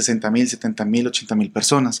 50,000, 60,000, 70,000, 80,000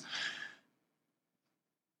 personas.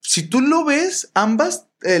 Si tú lo ves, ambas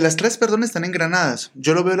Las tres, perdón, están engranadas.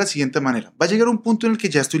 Yo lo veo de la siguiente manera. Va a llegar un punto en el que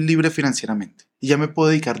ya estoy libre financieramente y ya me puedo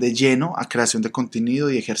dedicar de lleno a creación de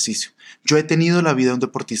contenido y ejercicio. Yo he tenido la vida de un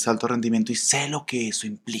deportista de alto rendimiento y sé lo que eso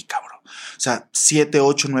implica, bro. O sea, 7,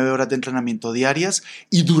 8, 9 horas de entrenamiento diarias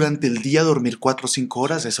y durante el día dormir 4 o 5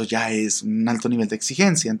 horas, eso ya es un alto nivel de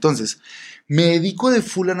exigencia. Entonces, me dedico de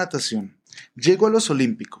full a natación. Llego a los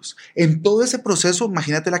Olímpicos. En todo ese proceso,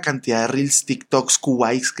 imagínate la cantidad de reels, TikToks,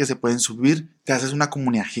 Kuwaiks que se pueden subir. Te haces una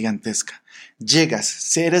comunidad gigantesca.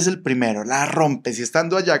 Llegas, eres el primero, la rompes y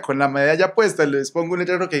estando allá con la medalla puesta, les pongo un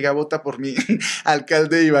letrero que diga vota por mí,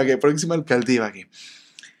 alcalde de Ibagué, próximo alcalde de Ibagué.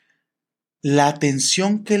 La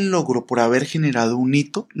atención que logro por haber generado un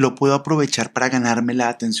hito, lo puedo aprovechar para ganarme la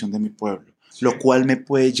atención de mi pueblo, sí, lo cual me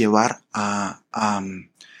puede llevar a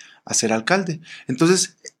ser alcalde.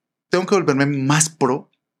 Entonces, tengo que volverme más pro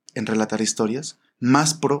en relatar historias,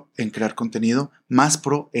 más pro en crear contenido, más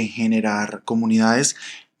pro en generar comunidades.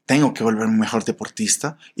 Tengo que volverme un mejor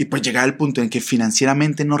deportista y pues llegar al punto en que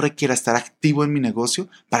financieramente no requiera estar activo en mi negocio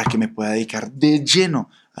para que me pueda dedicar de lleno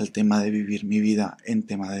al tema de vivir mi vida en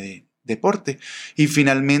tema de deporte. Y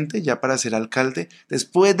finalmente, ya para ser alcalde,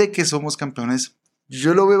 después de que somos campeones,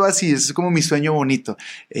 yo lo veo así, es como mi sueño bonito.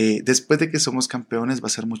 Después de que somos campeones va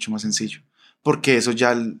a ser mucho más sencillo, porque eso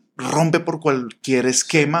ya rompe por cualquier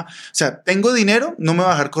esquema. O sea, tengo dinero, no me va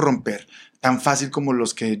a dejar corromper, tan fácil como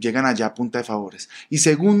los que llegan allá a punta de favores. Y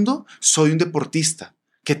segundo, soy un deportista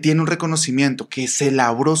que tiene un reconocimiento, que se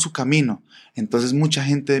labró su camino. Entonces mucha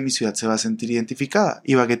gente de mi ciudad se va a sentir identificada.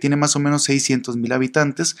 Ibagué tiene más o menos 600,000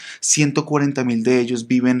 habitantes, 140,000 de ellos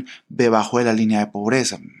viven debajo de la línea de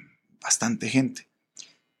pobreza. Bastante gente.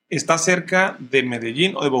 ¿Está cerca de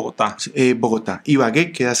Medellín o de Bogotá? Bogotá.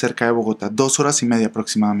 Ibagué queda cerca de Bogotá, 2 horas y media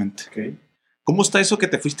aproximadamente. Okay. ¿Cómo está eso que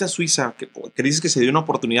te fuiste a Suiza? Que dices que se dio una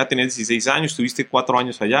oportunidad, tenías 16 años, estuviste 4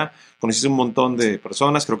 años allá, conociste un montón de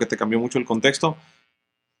personas, creo que te cambió mucho el contexto.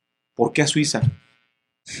 ¿Por qué a Suiza?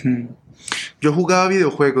 Yo jugaba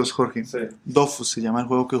videojuegos, Jorge. Sí. Dofus se llama el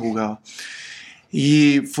juego que jugaba.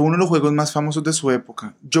 Y fue uno de los juegos más famosos de su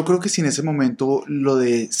época. Yo creo que si en ese momento lo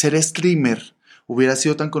de ser streamer hubiera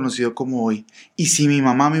sido tan conocido como hoy, y si mi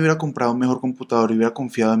mamá me hubiera comprado un mejor computador y hubiera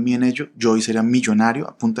confiado en mí en ello, yo hoy sería millonario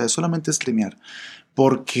a punta de solamente streamear,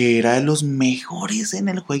 porque era de los mejores en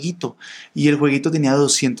el jueguito, y el jueguito tenía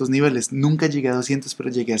 200 niveles, nunca llegué a 200, pero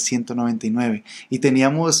llegué a 199, y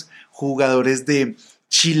teníamos jugadores de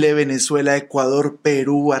Chile, Venezuela, Ecuador,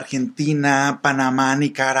 Perú, Argentina, Panamá,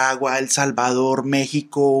 Nicaragua, El Salvador,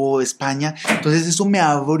 México, España. Entonces eso me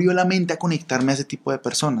abrió la mente a conectarme a ese tipo de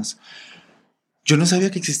personas. Yo no sabía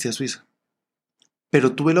que existía Suiza,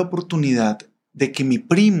 pero tuve la oportunidad de que mi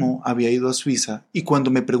primo había ido a Suiza, y cuando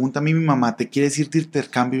me pregunta a mí mi mamá, ¿te quieres ir de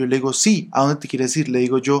intercambio? Yo le digo, sí. ¿A dónde te quieres ir? Le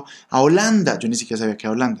digo yo, a Holanda. Yo ni siquiera sabía que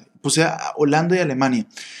era Holanda. Puse a Holanda y Alemania,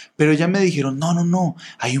 pero ya me dijeron, no,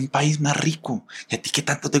 hay un país más rico. ¿Y a ti qué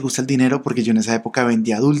tanto te gusta el dinero? Porque yo en esa época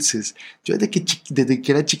vendía dulces. Yo desde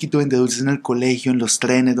que era chiquito vendía dulces en el colegio, en los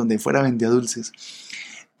trenes, donde fuera vendía dulces.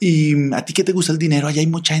 ¿Y a ti qué te gusta el dinero? Allá hay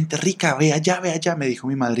mucha gente rica, ve allá, me dijo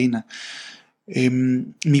mi madrina.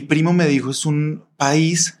 Mi primo me dijo, es un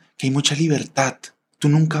país que hay mucha libertad. Tú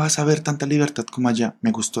nunca vas a ver tanta libertad como allá.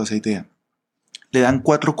 Me gustó esa idea. Le dan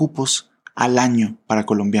 4 cupos al año para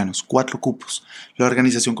colombianos, 4 cupos. La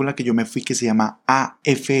organización con la que yo me fui, que se llama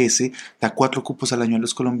AFS, da 4 cupos al año a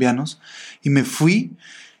los colombianos. Y me fui,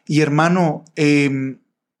 y hermano,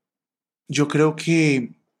 yo creo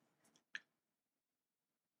que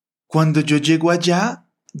cuando yo llego allá,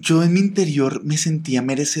 yo en mi interior me sentía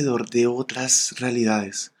merecedor de otras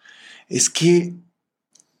realidades. Es que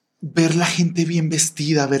ver la gente bien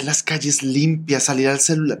vestida, ver las calles limpias, salir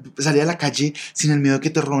a la calle sin el miedo de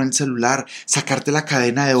que te roben el celular, sacarte la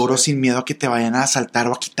cadena de oro sin miedo a que te vayan a asaltar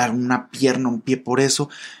o a quitar una pierna, un pie por eso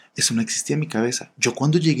no existía en mi cabeza. Yo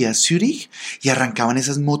cuando llegué a Zurich y arrancaban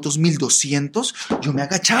esas motos 1200, yo me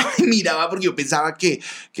agachaba y miraba porque yo pensaba que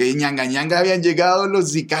ñanga habían llegado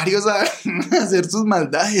los sicarios a hacer sus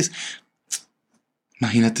maldades.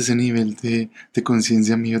 Imagínate ese nivel de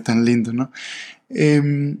conciencia mío tan lindo, ¿no?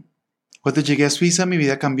 Cuando llegué a Suiza, mi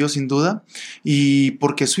vida cambió sin duda. ¿Y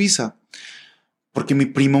por qué Suiza? Porque mi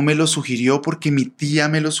primo me lo sugirió, porque mi tía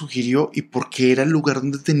me lo sugirió y porque era el lugar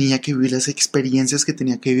donde tenía que vivir las experiencias que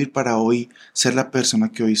tenía que vivir para hoy ser la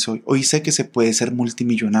persona que hoy soy. Hoy sé que se puede ser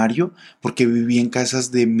multimillonario porque viví en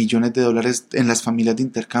casas de millones de dólares en las familias de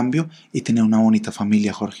intercambio y tenía una bonita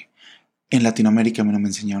familia, Jorge. En Latinoamérica a mí no me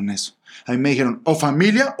enseñaron eso. A mí me dijeron o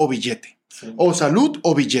familia o billete, sí, o salud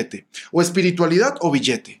o billete, o espiritualidad o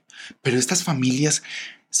billete. Pero estas familias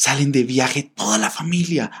Salen de viaje toda la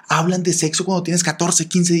familia, hablan de sexo cuando tienes 14,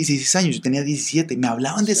 15, 16 años, yo tenía 17, me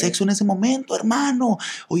hablaban de sexo en ese momento, hermano.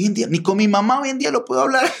 Hoy en día, ni con mi mamá hoy en día lo puedo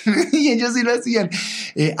hablar, y ellos sí lo hacían.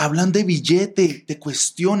 Hablan de billete, te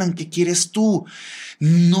cuestionan qué quieres tú,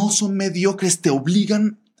 no son mediocres, te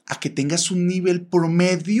obligan a que tengas un nivel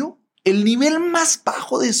promedio. El nivel más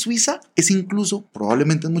bajo de Suiza es incluso,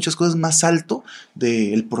 probablemente en muchas cosas, más alto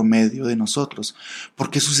del promedio de nosotros,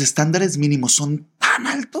 porque sus estándares mínimos son tan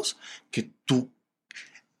altos que tú,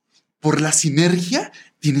 por la sinergia,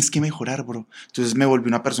 tienes que mejorar, bro. Entonces me volví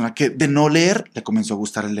una persona que de no leer, le comenzó a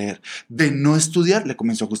gustar leer. De no estudiar, le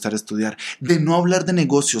comenzó a gustar estudiar. De no hablar de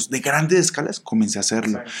negocios de grandes escalas, comencé a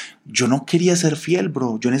hacerlo. Exacto. Yo no quería ser fiel,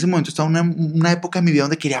 bro. Yo en ese momento estaba en una época de mi vida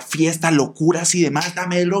donde quería fiesta, locuras y demás.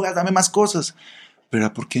 Dame drogas, dame más cosas. Pero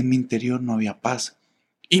era porque en mi interior no había paz.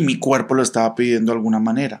 Y mi cuerpo lo estaba pidiendo de alguna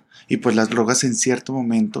manera. Y pues las drogas en cierto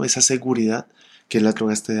momento, esa seguridad que las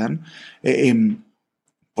drogas te dan,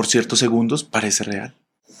 por ciertos segundos, parece real.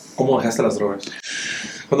 ¿Cómo dejaste las drogas?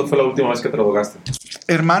 ¿Cuándo fue la última vez que te drogaste?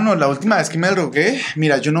 Hermano, la última vez que me drogué,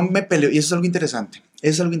 mira, yo no me peleo, y eso es algo interesante.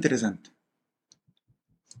 Eso es algo interesante.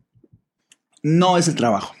 No es el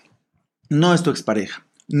trabajo, no es tu expareja,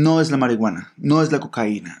 no es la marihuana, no es la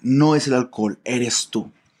cocaína, no es el alcohol, eres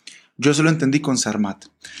tú. Yo eso lo entendí con Sarmat.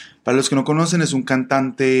 Para los que no conocen, es un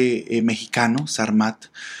cantante mexicano, Sarmat,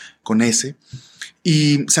 con S.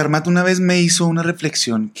 Y Sarmat una vez me hizo una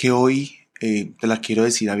reflexión que hoy te la quiero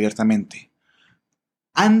decir abiertamente.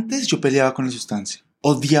 Antes yo peleaba con la sustancia,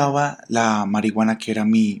 odiaba la marihuana, que era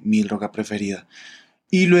mi droga preferida.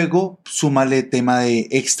 Y luego súmale tema de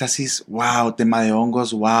éxtasis, wow, tema de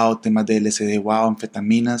hongos, wow, temas de LSD, wow,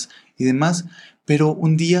 anfetaminas y demás. Pero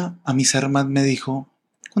un día a mi Sarmat me dijo,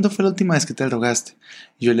 ¿cuándo fue la última vez que te drogaste?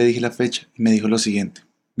 Y yo le dije la fecha y me dijo lo siguiente,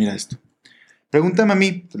 mira esto. Pregúntame a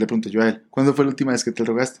mí, le pregunté yo a él, ¿cuándo fue la última vez que te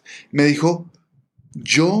drogaste? Me dijo,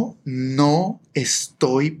 yo no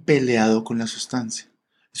estoy peleado con la sustancia.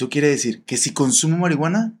 Eso quiere decir que si consumo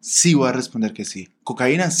marihuana, sí voy a responder que sí.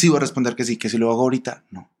 Cocaína, sí voy a responder que sí. Que si lo hago ahorita,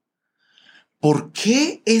 no. ¿Por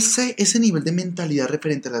qué ese nivel de mentalidad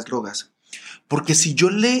referente a las drogas? Porque si yo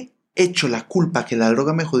le echo la culpa que la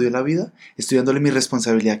droga me jodió la vida, estoy dándole mi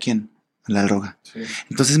responsabilidad ¿a quién? A la droga. Sí.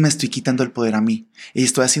 Entonces me estoy quitando el poder a mí. Y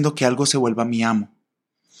estoy haciendo que algo se vuelva mi amo.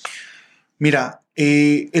 Mira,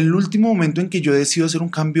 el último momento en que yo decido hacer un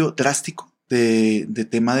cambio drástico de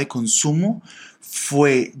tema de consumo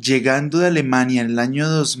fue llegando de Alemania en el año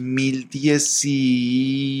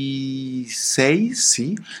 2016,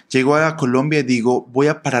 ¿sí? Llego a Colombia y digo, voy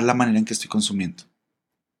a parar la manera en que estoy consumiendo.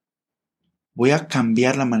 Voy a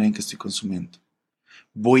cambiar la manera en que estoy consumiendo.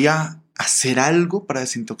 Voy a hacer algo para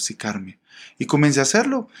desintoxicarme. Y comencé a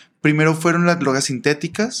hacerlo. Primero fueron las drogas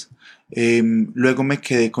sintéticas. Luego me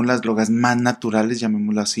quedé con las drogas más naturales,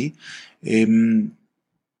 llamémoslo así. De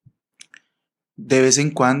vez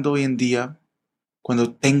en cuando, hoy en día,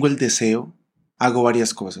 cuando tengo el deseo, hago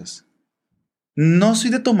varias cosas. No soy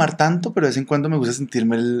de tomar tanto, pero de vez en cuando me gusta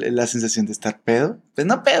sentirme la sensación de estar pedo. Pues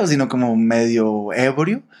no pedo, sino como medio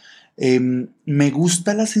ebrio. Me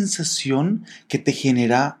gusta la sensación que te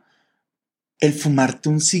genera el fumarte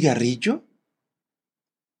un cigarrillo.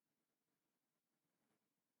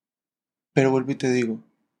 Pero vuelvo y te digo,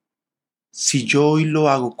 si yo hoy lo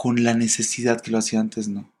hago con la necesidad que lo hacía antes,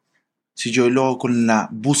 no. Si yo hoy lo hago con la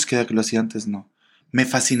búsqueda que lo hacía antes, no. Me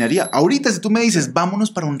fascinaría. Ahorita si tú me dices,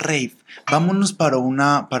 vámonos para un rave, vámonos para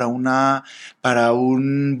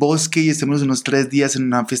un bosque y estemos unos 3 días en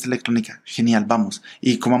una fiesta electrónica, genial, vamos.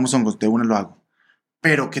 Y comamos hongos, de una lo hago.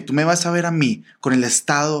 Pero que tú me vas a ver a mí con el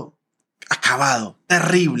estado acabado,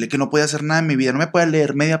 terrible, que no puede hacer nada en mi vida, no me puede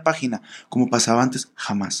leer media página, como pasaba antes,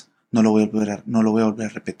 jamás. No lo voy a volver a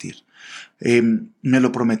repetir. Me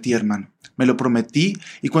lo prometí, hermano. Me lo prometí.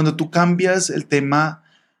 Y cuando tú cambias el tema,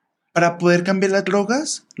 para poder cambiar las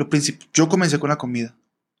drogas, yo comencé con la comida.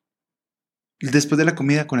 Después de la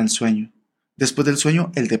comida, con el sueño. Después del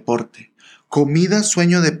sueño, el deporte. Comida,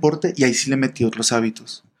 sueño, deporte, y ahí sí le metí otros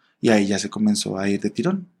hábitos. Y ahí ya se comenzó a ir de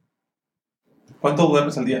tirón. ¿Cuánto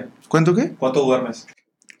duermes al día? ¿Cuánto qué? ¿Cuánto duermes?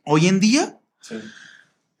 Hoy en día, sí.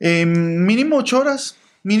 Mínimo 8 horas.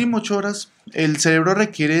 Mínimo 8 horas. El cerebro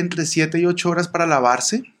requiere entre 7 y 8 horas para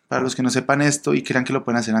lavarse. Para los que no sepan esto y crean que lo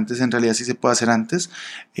pueden hacer antes, en realidad sí se puede hacer antes.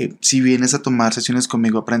 Si vienes a tomar sesiones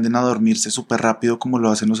conmigo, aprenden a dormirse súper rápido como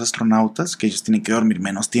lo hacen los astronautas, que ellos tienen que dormir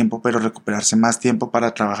menos tiempo, pero recuperarse más tiempo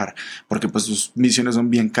para trabajar, porque pues sus misiones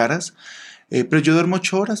son bien caras. Pero yo duermo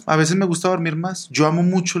 8 horas. A veces me gusta dormir más. Yo amo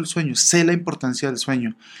mucho el sueño. Sé la importancia del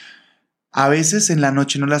sueño. A veces en la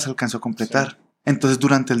noche no las alcanzo a completar. Sí. Entonces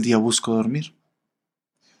durante el día busco dormir.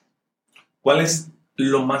 ¿Cuál es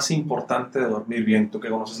lo más importante de dormir bien? Tú que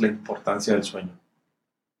conoces la importancia del sueño.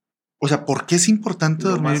 O sea, ¿por qué es importante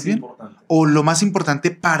dormir bien? Importante. ¿O lo más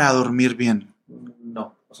importante para dormir bien?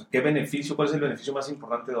 No. O sea, ¿cuál es el beneficio más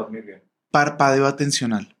importante de dormir bien? Parpadeo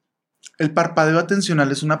atencional. El parpadeo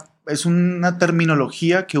atencional es una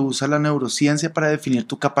terminología que usa la neurociencia para definir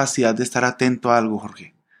tu capacidad de estar atento a algo,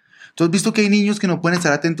 Jorge. ¿Tú has visto que hay niños que no pueden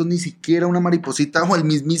estar atentos ni siquiera a una mariposita o al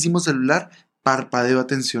mismísimo celular? Parpadeo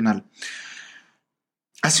atencional.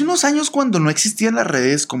 Hace unos años, cuando no existían las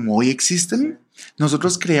redes como hoy existen,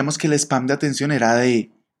 nosotros creíamos que el spam de atención era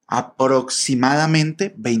de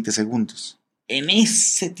aproximadamente 20 segundos. En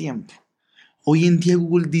ese tiempo. Hoy en día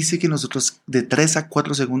Google dice que nosotros de 3 a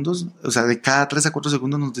 4 segundos, o sea, de cada 3 a 4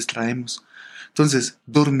 segundos nos distraemos. Entonces,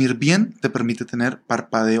 dormir bien te permite tener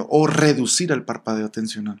parpadeo o reducir el parpadeo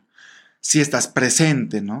atencional. Si estás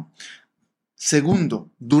presente, ¿no?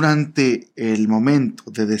 Segundo, durante el momento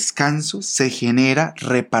de descanso se genera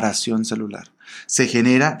reparación celular, se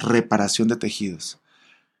genera reparación de tejidos.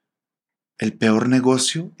 El peor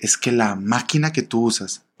negocio es que la máquina que tú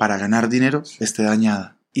usas para ganar dinero esté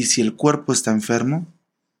dañada. Y si el cuerpo está enfermo,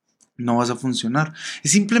 no vas a funcionar.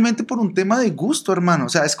 Es simplemente por un tema de gusto, hermano. O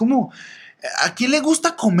sea, es como, ¿a quién le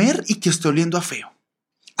gusta comer y que esté oliendo a feo?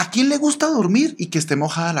 ¿A quién le gusta dormir y que esté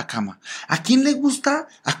mojada la cama? ¿A quién le gusta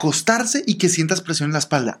acostarse y que sientas presión en la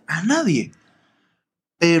espalda? A nadie.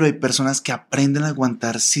 Pero hay personas que aprenden a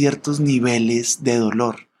aguantar ciertos niveles de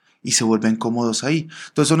dolor y se vuelven cómodos ahí.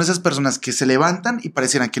 Entonces son esas personas que se levantan y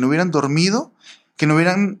parecieran que no hubieran dormido, que no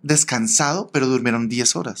hubieran descansado, pero durmieron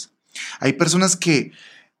 10 horas. Hay personas que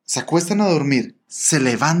se acuestan a dormir, se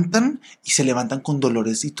levantan y se levantan con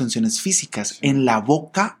dolores y tensiones físicas en la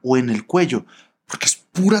boca o en el cuello, porque es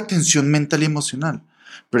pura tensión mental y emocional.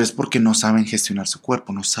 Pero es porque no saben gestionar su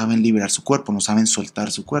cuerpo, no saben liberar su cuerpo, no saben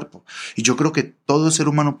soltar su cuerpo. Y yo creo que todo ser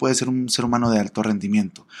humano puede ser un ser humano de alto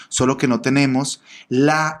rendimiento, solo que no tenemos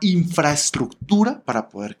la infraestructura para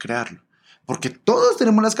poder crearlo. Porque todos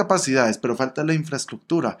tenemos las capacidades, pero falta la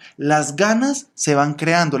infraestructura. Las ganas se van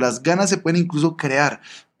creando, las ganas se pueden incluso crear,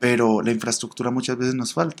 pero la infraestructura muchas veces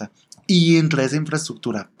nos falta. Y entre esa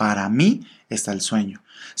infraestructura, para mí, está el sueño.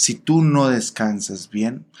 Si tú no descansas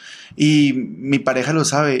bien, y mi pareja lo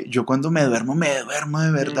sabe, yo cuando me duermo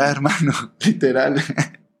de verdad, hermano, literal.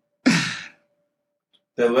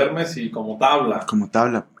 Te duermes y como tabla. Como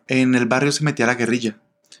tabla. En el barrio se metía la guerrilla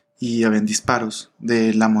y habían disparos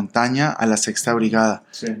de la montaña a la 6ª brigada.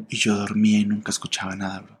 Sí. Y yo dormía y nunca escuchaba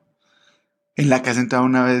nada, bro. En la casa entraba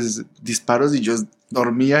una vez disparos y yo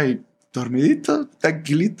dormía y dormidito,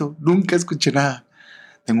 tranquilito, nunca escuché nada.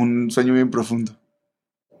 Tengo un sueño bien profundo.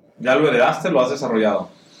 ¿Ya lo heredaste, lo has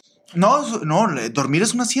desarrollado? No, dormir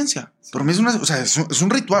es una ciencia. Dormir es un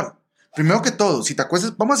ritual. Primero que todo, si te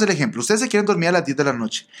acuestas, vamos a hacer el ejemplo. Ustedes se quieren dormir a las 10 de la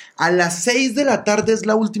noche. A las 6 de la tarde es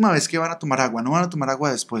la última vez que van a tomar agua. No van a tomar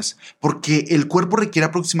agua después. Porque el cuerpo requiere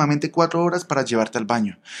aproximadamente 4 horas para llevarte al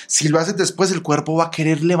baño. Si lo haces después, el cuerpo va a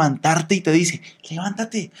querer levantarte y te dice,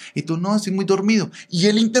 levántate. Y tú, no, estoy muy dormido. Y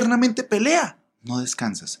él internamente pelea. No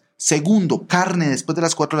descansas. Segundo, carne después de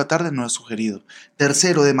las 4 de la tarde no es sugerido.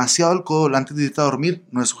 Tercero, demasiado alcohol antes de irte a dormir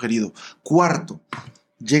no es sugerido. Cuarto,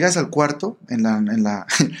 llegas al cuarto, en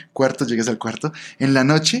la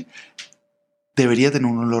noche, debería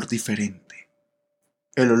tener un olor diferente.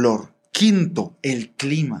 El olor. Quinto, el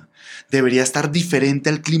clima. Debería estar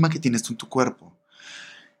diferente al clima que tienes tú en tu cuerpo.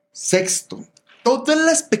 Sexto, todas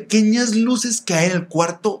las pequeñas luces que hay en el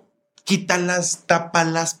cuarto, quítalas,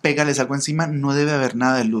 tápalas, pégales algo encima, no debe haber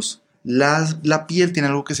nada de luz. La piel tiene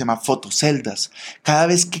algo que se llama fotoceldas. Cada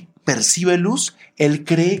vez que percibe luz, él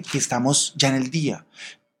cree que estamos ya en el día.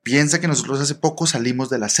 Piensa que nosotros hace poco salimos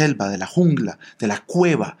de la selva, de la jungla, de la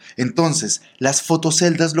cueva. Entonces, las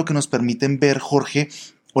fotoceldas lo que nos permiten ver, Jorge,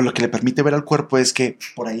 o lo que le permite ver al cuerpo es que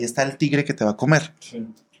por ahí está el tigre que te va a comer. Sí.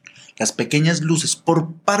 Las pequeñas luces,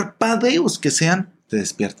 por parpadeos que sean, te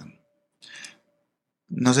despiertan.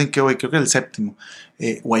 No sé en qué voy, creo que el séptimo.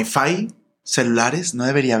 Wi-Fi, celulares, no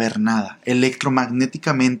debería haber nada.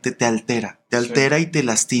 Electromagnéticamente te altera sí. Y te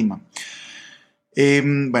lastima.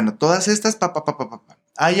 Bueno, todas estas,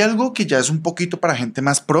 Hay algo que ya es un poquito para gente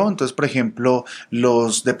más pro. Entonces, por ejemplo,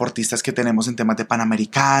 los deportistas que tenemos en temas de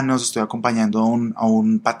panamericanos, estoy acompañando a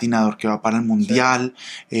un patinador que va para el mundial.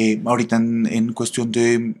 Sí. Ahorita en cuestión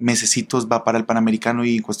de mesecitos va para el panamericano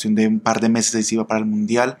y en cuestión de un par de meses sí va para el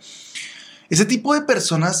mundial. Ese tipo de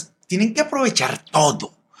personas tienen que aprovechar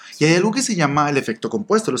todo. Y hay algo que se llama el efecto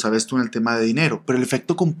compuesto, lo sabes tú en el tema de dinero, pero el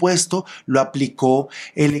efecto compuesto lo aplicó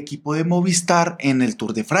el equipo de Movistar en el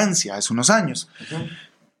Tour de Francia hace unos años. Uh-huh.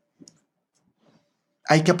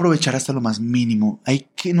 Hay que aprovechar hasta lo más mínimo.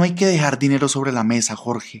 No hay que dejar dinero sobre la mesa,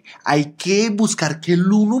 Jorge. Hay que buscar que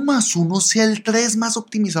el 1 más 1 sea el 3 más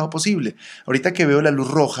optimizado posible. Ahorita que veo la luz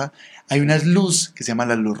roja, hay una luz que se llama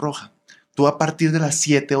la luz roja. Tú a partir de las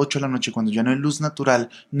 7, 8 de la noche, cuando ya no hay luz natural,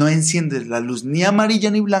 no enciendes la luz ni amarilla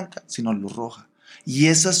ni blanca, sino luz roja. Y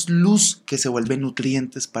esa es luz que se vuelve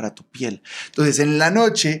nutrientes para tu piel. Entonces, en la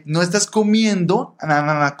noche no estás comiendo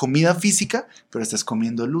comida física, pero estás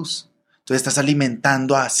comiendo luz. Entonces estás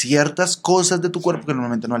alimentando a ciertas cosas de tu cuerpo que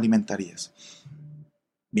normalmente no alimentarías.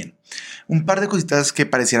 Bien, un par de cositas que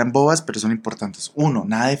parecieran bobas, pero son importantes. 1,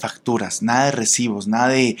 nada de facturas, nada de recibos, nada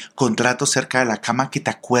de contratos cerca de la cama que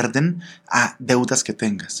te acuerden a deudas que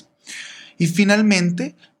tengas. Y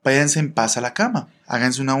finalmente, váyanse en paz a la cama.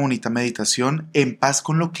 Háganse una bonita meditación en paz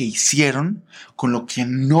con lo que hicieron, con lo que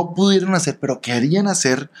no pudieron hacer, pero querían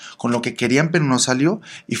hacer, con lo que querían, pero no salió,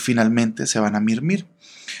 y finalmente se van a mimir.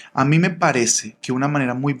 A mí me parece que una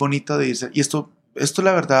manera muy bonita de irse, y esto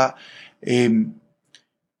la verdad,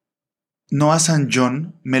 Noah St.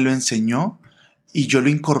 John me lo enseñó y yo lo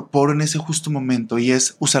incorporo en ese justo momento, y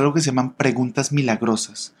es usar lo que se llaman preguntas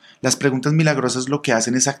milagrosas. Las preguntas milagrosas lo que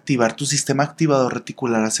hacen es activar tu sistema activador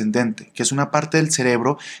reticular ascendente, que es una parte del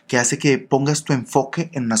cerebro que hace que pongas tu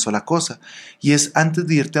enfoque en una sola cosa. Y es antes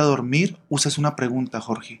de irte a dormir, usas una pregunta,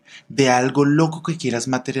 Jorge, de algo loco que quieras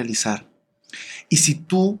materializar. Y si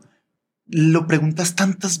tú lo preguntas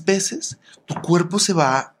tantas veces, tu cuerpo se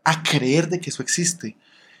va a creer de que eso existe.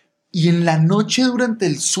 Y en la noche, durante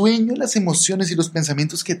el sueño, las emociones y los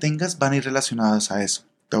pensamientos que tengas van a ir relacionados a eso.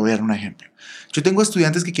 Te voy a dar un ejemplo. Yo tengo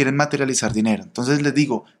estudiantes que quieren materializar dinero. Entonces les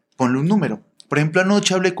digo, ponle un número. Por ejemplo,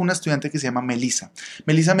 anoche hablé con una estudiante que se llama Melissa.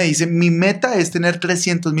 Melissa me dice, mi meta es tener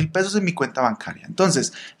 300,000 pesos en mi cuenta bancaria.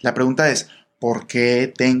 Entonces, la pregunta es, ¿por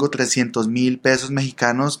qué tengo 300,000 pesos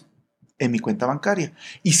mexicanos en mi cuenta bancaria?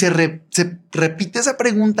 Y se repite esa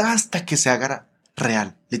pregunta hasta que se haga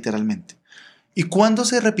real, literalmente. ¿Y cuándo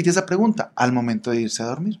se repite esa pregunta? Al momento de irse a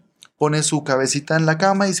dormir. Pone su cabecita en la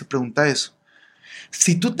cama y se pregunta eso.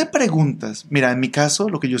 Si tú te preguntas, mira, en mi caso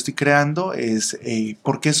lo que yo estoy creando es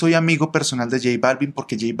 ¿por qué soy amigo personal de J Balvin?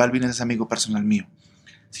 Porque J Balvin es amigo personal mío.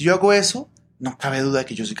 Si yo hago eso, no cabe duda de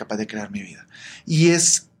que yo soy capaz de crear mi vida. Y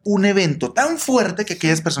es un evento tan fuerte que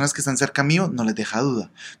aquellas personas que están cerca mío no les deja duda.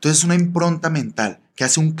 Entonces es una impronta mental que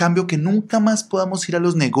hace un cambio que nunca más podamos ir a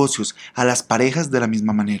los negocios, a las parejas de la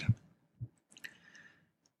misma manera.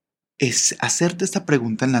 Es hacerte esta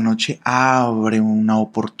pregunta en la noche abre una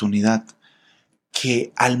oportunidad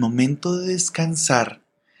que al momento de descansar,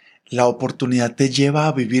 la oportunidad te lleva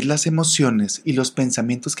a vivir las emociones y los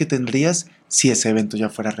pensamientos que tendrías si ese evento ya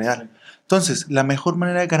fuera real. Entonces, la mejor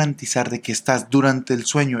manera de garantizar de que estás durante el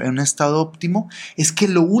sueño en un estado óptimo es que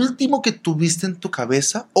lo último que tuviste en tu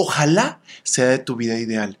cabeza, ojalá sea de tu vida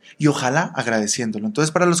ideal y ojalá agradeciéndolo.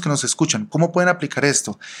 Entonces, para los que nos escuchan, ¿cómo pueden aplicar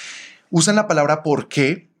esto? Usan la palabra ¿por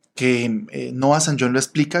qué? Que Noah St. John lo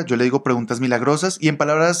explica. Yo le digo preguntas milagrosas y en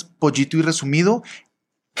palabras pollito y resumido,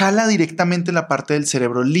 cala directamente en la parte del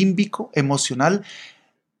cerebro límbico emocional,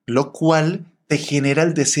 lo cual te genera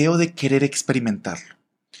el deseo de querer experimentarlo.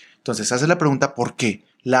 Entonces haces la pregunta ¿por qué?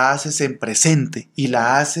 La haces en presente y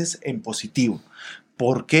la haces en positivo.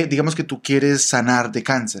 ¿Por qué? Digamos que tú quieres sanar de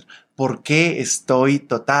cáncer. ¿Por qué estoy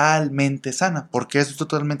totalmente sana? ¿Por qué estoy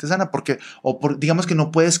totalmente sana? Digamos que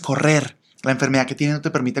no puedes correr. La enfermedad que tienes no te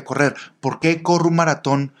permite correr. ¿Por qué corro un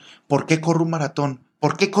maratón? ¿Por qué corro un maratón?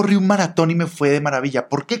 ¿Por qué corrí un maratón y me fue de maravilla?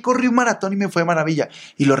 ¿Por qué corrí un maratón y me fue de maravilla?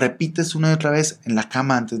 Y lo repites una y otra vez en la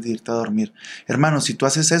cama antes de irte a dormir. Hermano, si tú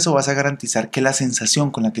haces eso, vas a garantizar que la sensación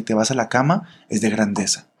con la que te vas a la cama es de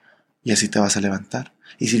grandeza. Y así te vas a levantar.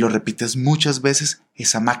 Y si lo repites muchas veces,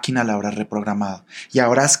 esa máquina la habrás reprogramado. Y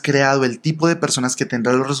habrás creado el tipo de personas que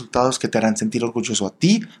tendrán los resultados que te harán sentir orgulloso a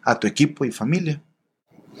ti, a tu equipo y familia.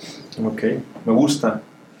 Ok, me gusta.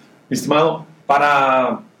 Estimado,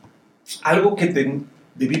 para algo que te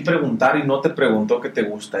debí preguntar y no te preguntó que te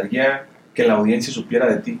gustaría que la audiencia supiera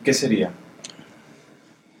de ti, ¿qué sería?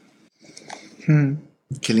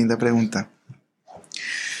 Qué linda pregunta.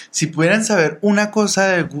 Si pudieran saber una cosa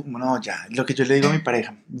de... No, ya, lo que yo le digo a mi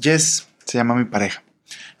pareja. Jess, se llama mi pareja.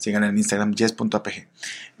 Sigan en Instagram, jess.apg.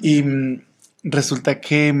 Y resulta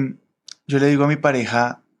que yo le digo a mi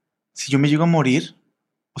pareja, si yo me llego a morir,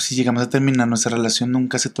 o si llegamos a terminar nuestra relación,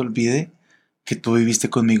 nunca se te olvide que tú viviste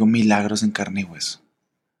conmigo milagros en carne y hueso.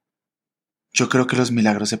 Yo creo que los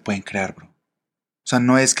milagros se pueden crear, bro. O sea,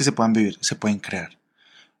 no es que se puedan vivir, se pueden crear.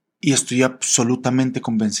 Y estoy absolutamente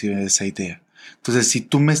convencido de esa idea. Entonces, si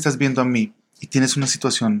tú me estás viendo a mí y tienes una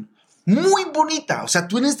situación muy bonita. O sea,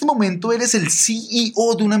 tú en este momento eres el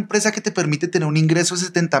CEO de una empresa que te permite tener un ingreso de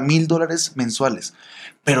 $70,000 mensuales.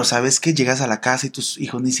 Pero sabes que llegas a la casa y tus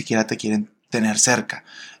hijos ni siquiera te quieren tener cerca.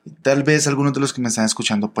 Tal vez algunos de los que me están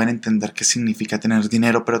escuchando pueden entender qué significa tener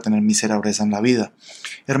dinero, pero tener miserabreza en la vida.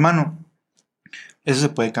 Hermano, eso se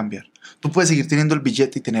puede cambiar. Tú puedes seguir teniendo el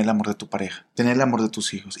billete y tener el amor de tu pareja, tener el amor de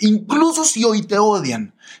tus hijos. Incluso si hoy te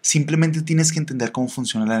odian, simplemente tienes que entender cómo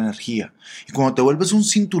funciona la energía. Y cuando te vuelves un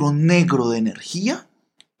cinturón negro de energía,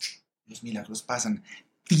 los milagros pasan.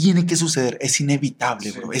 Tiene que suceder, es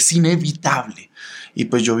inevitable, bro, es inevitable. Y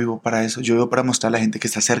pues yo vivo para eso, yo vivo para mostrar a la gente que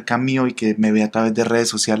está cerca mío y que me ve a través de redes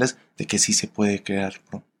sociales de que sí se puede crear,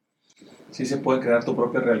 bro. Sí se puede crear tu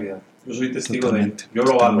propia realidad. Yo soy testigo de ello. Yo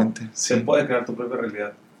lo valgo. Sí. Se puede crear tu propia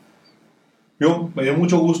realidad. Me dio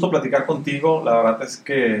mucho gusto platicar contigo. La verdad es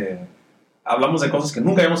que hablamos de cosas que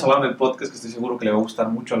nunca habíamos hablado en el podcast, que estoy seguro que le va a gustar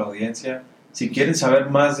mucho a la audiencia. Si quieren saber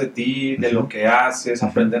más de ti, de lo que haces,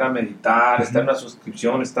 aprender a meditar, estar en una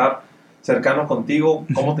suscripción, estar cercano contigo,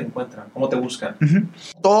 ¿cómo te encuentran? ¿Cómo te buscan?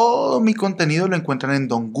 Todo mi contenido lo encuentran en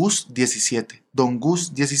Don Gus 17. Don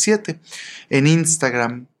Gus 17. En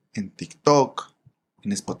Instagram, en TikTok,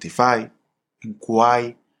 en Spotify, en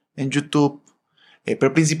Kwai, en YouTube,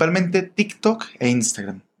 pero principalmente TikTok e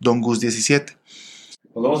Instagram. Don Gus 17.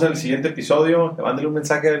 Nos vemos en el siguiente episodio. Mándale un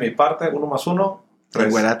mensaje de mi parte, 1 más 1.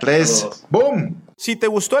 3. ¡Boom! Si te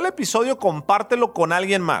gustó el episodio, compártelo con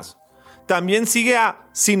alguien más. También sigue a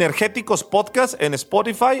Sinergéticos Podcast en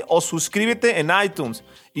Spotify o suscríbete en iTunes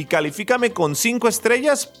y califícame con 5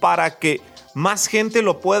 estrellas para que más gente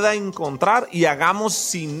lo pueda encontrar y hagamos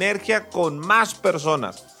sinergia con más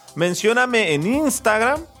personas. Mencióname en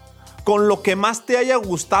Instagram con lo que más te haya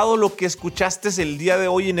gustado lo que escuchaste el día de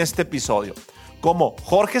hoy en este episodio, como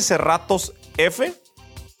Jorge Cerratos F.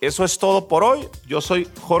 Eso es todo por hoy. Yo soy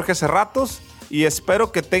Jorge Cerratos y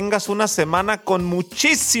espero que tengas una semana con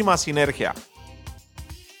muchísima sinergia.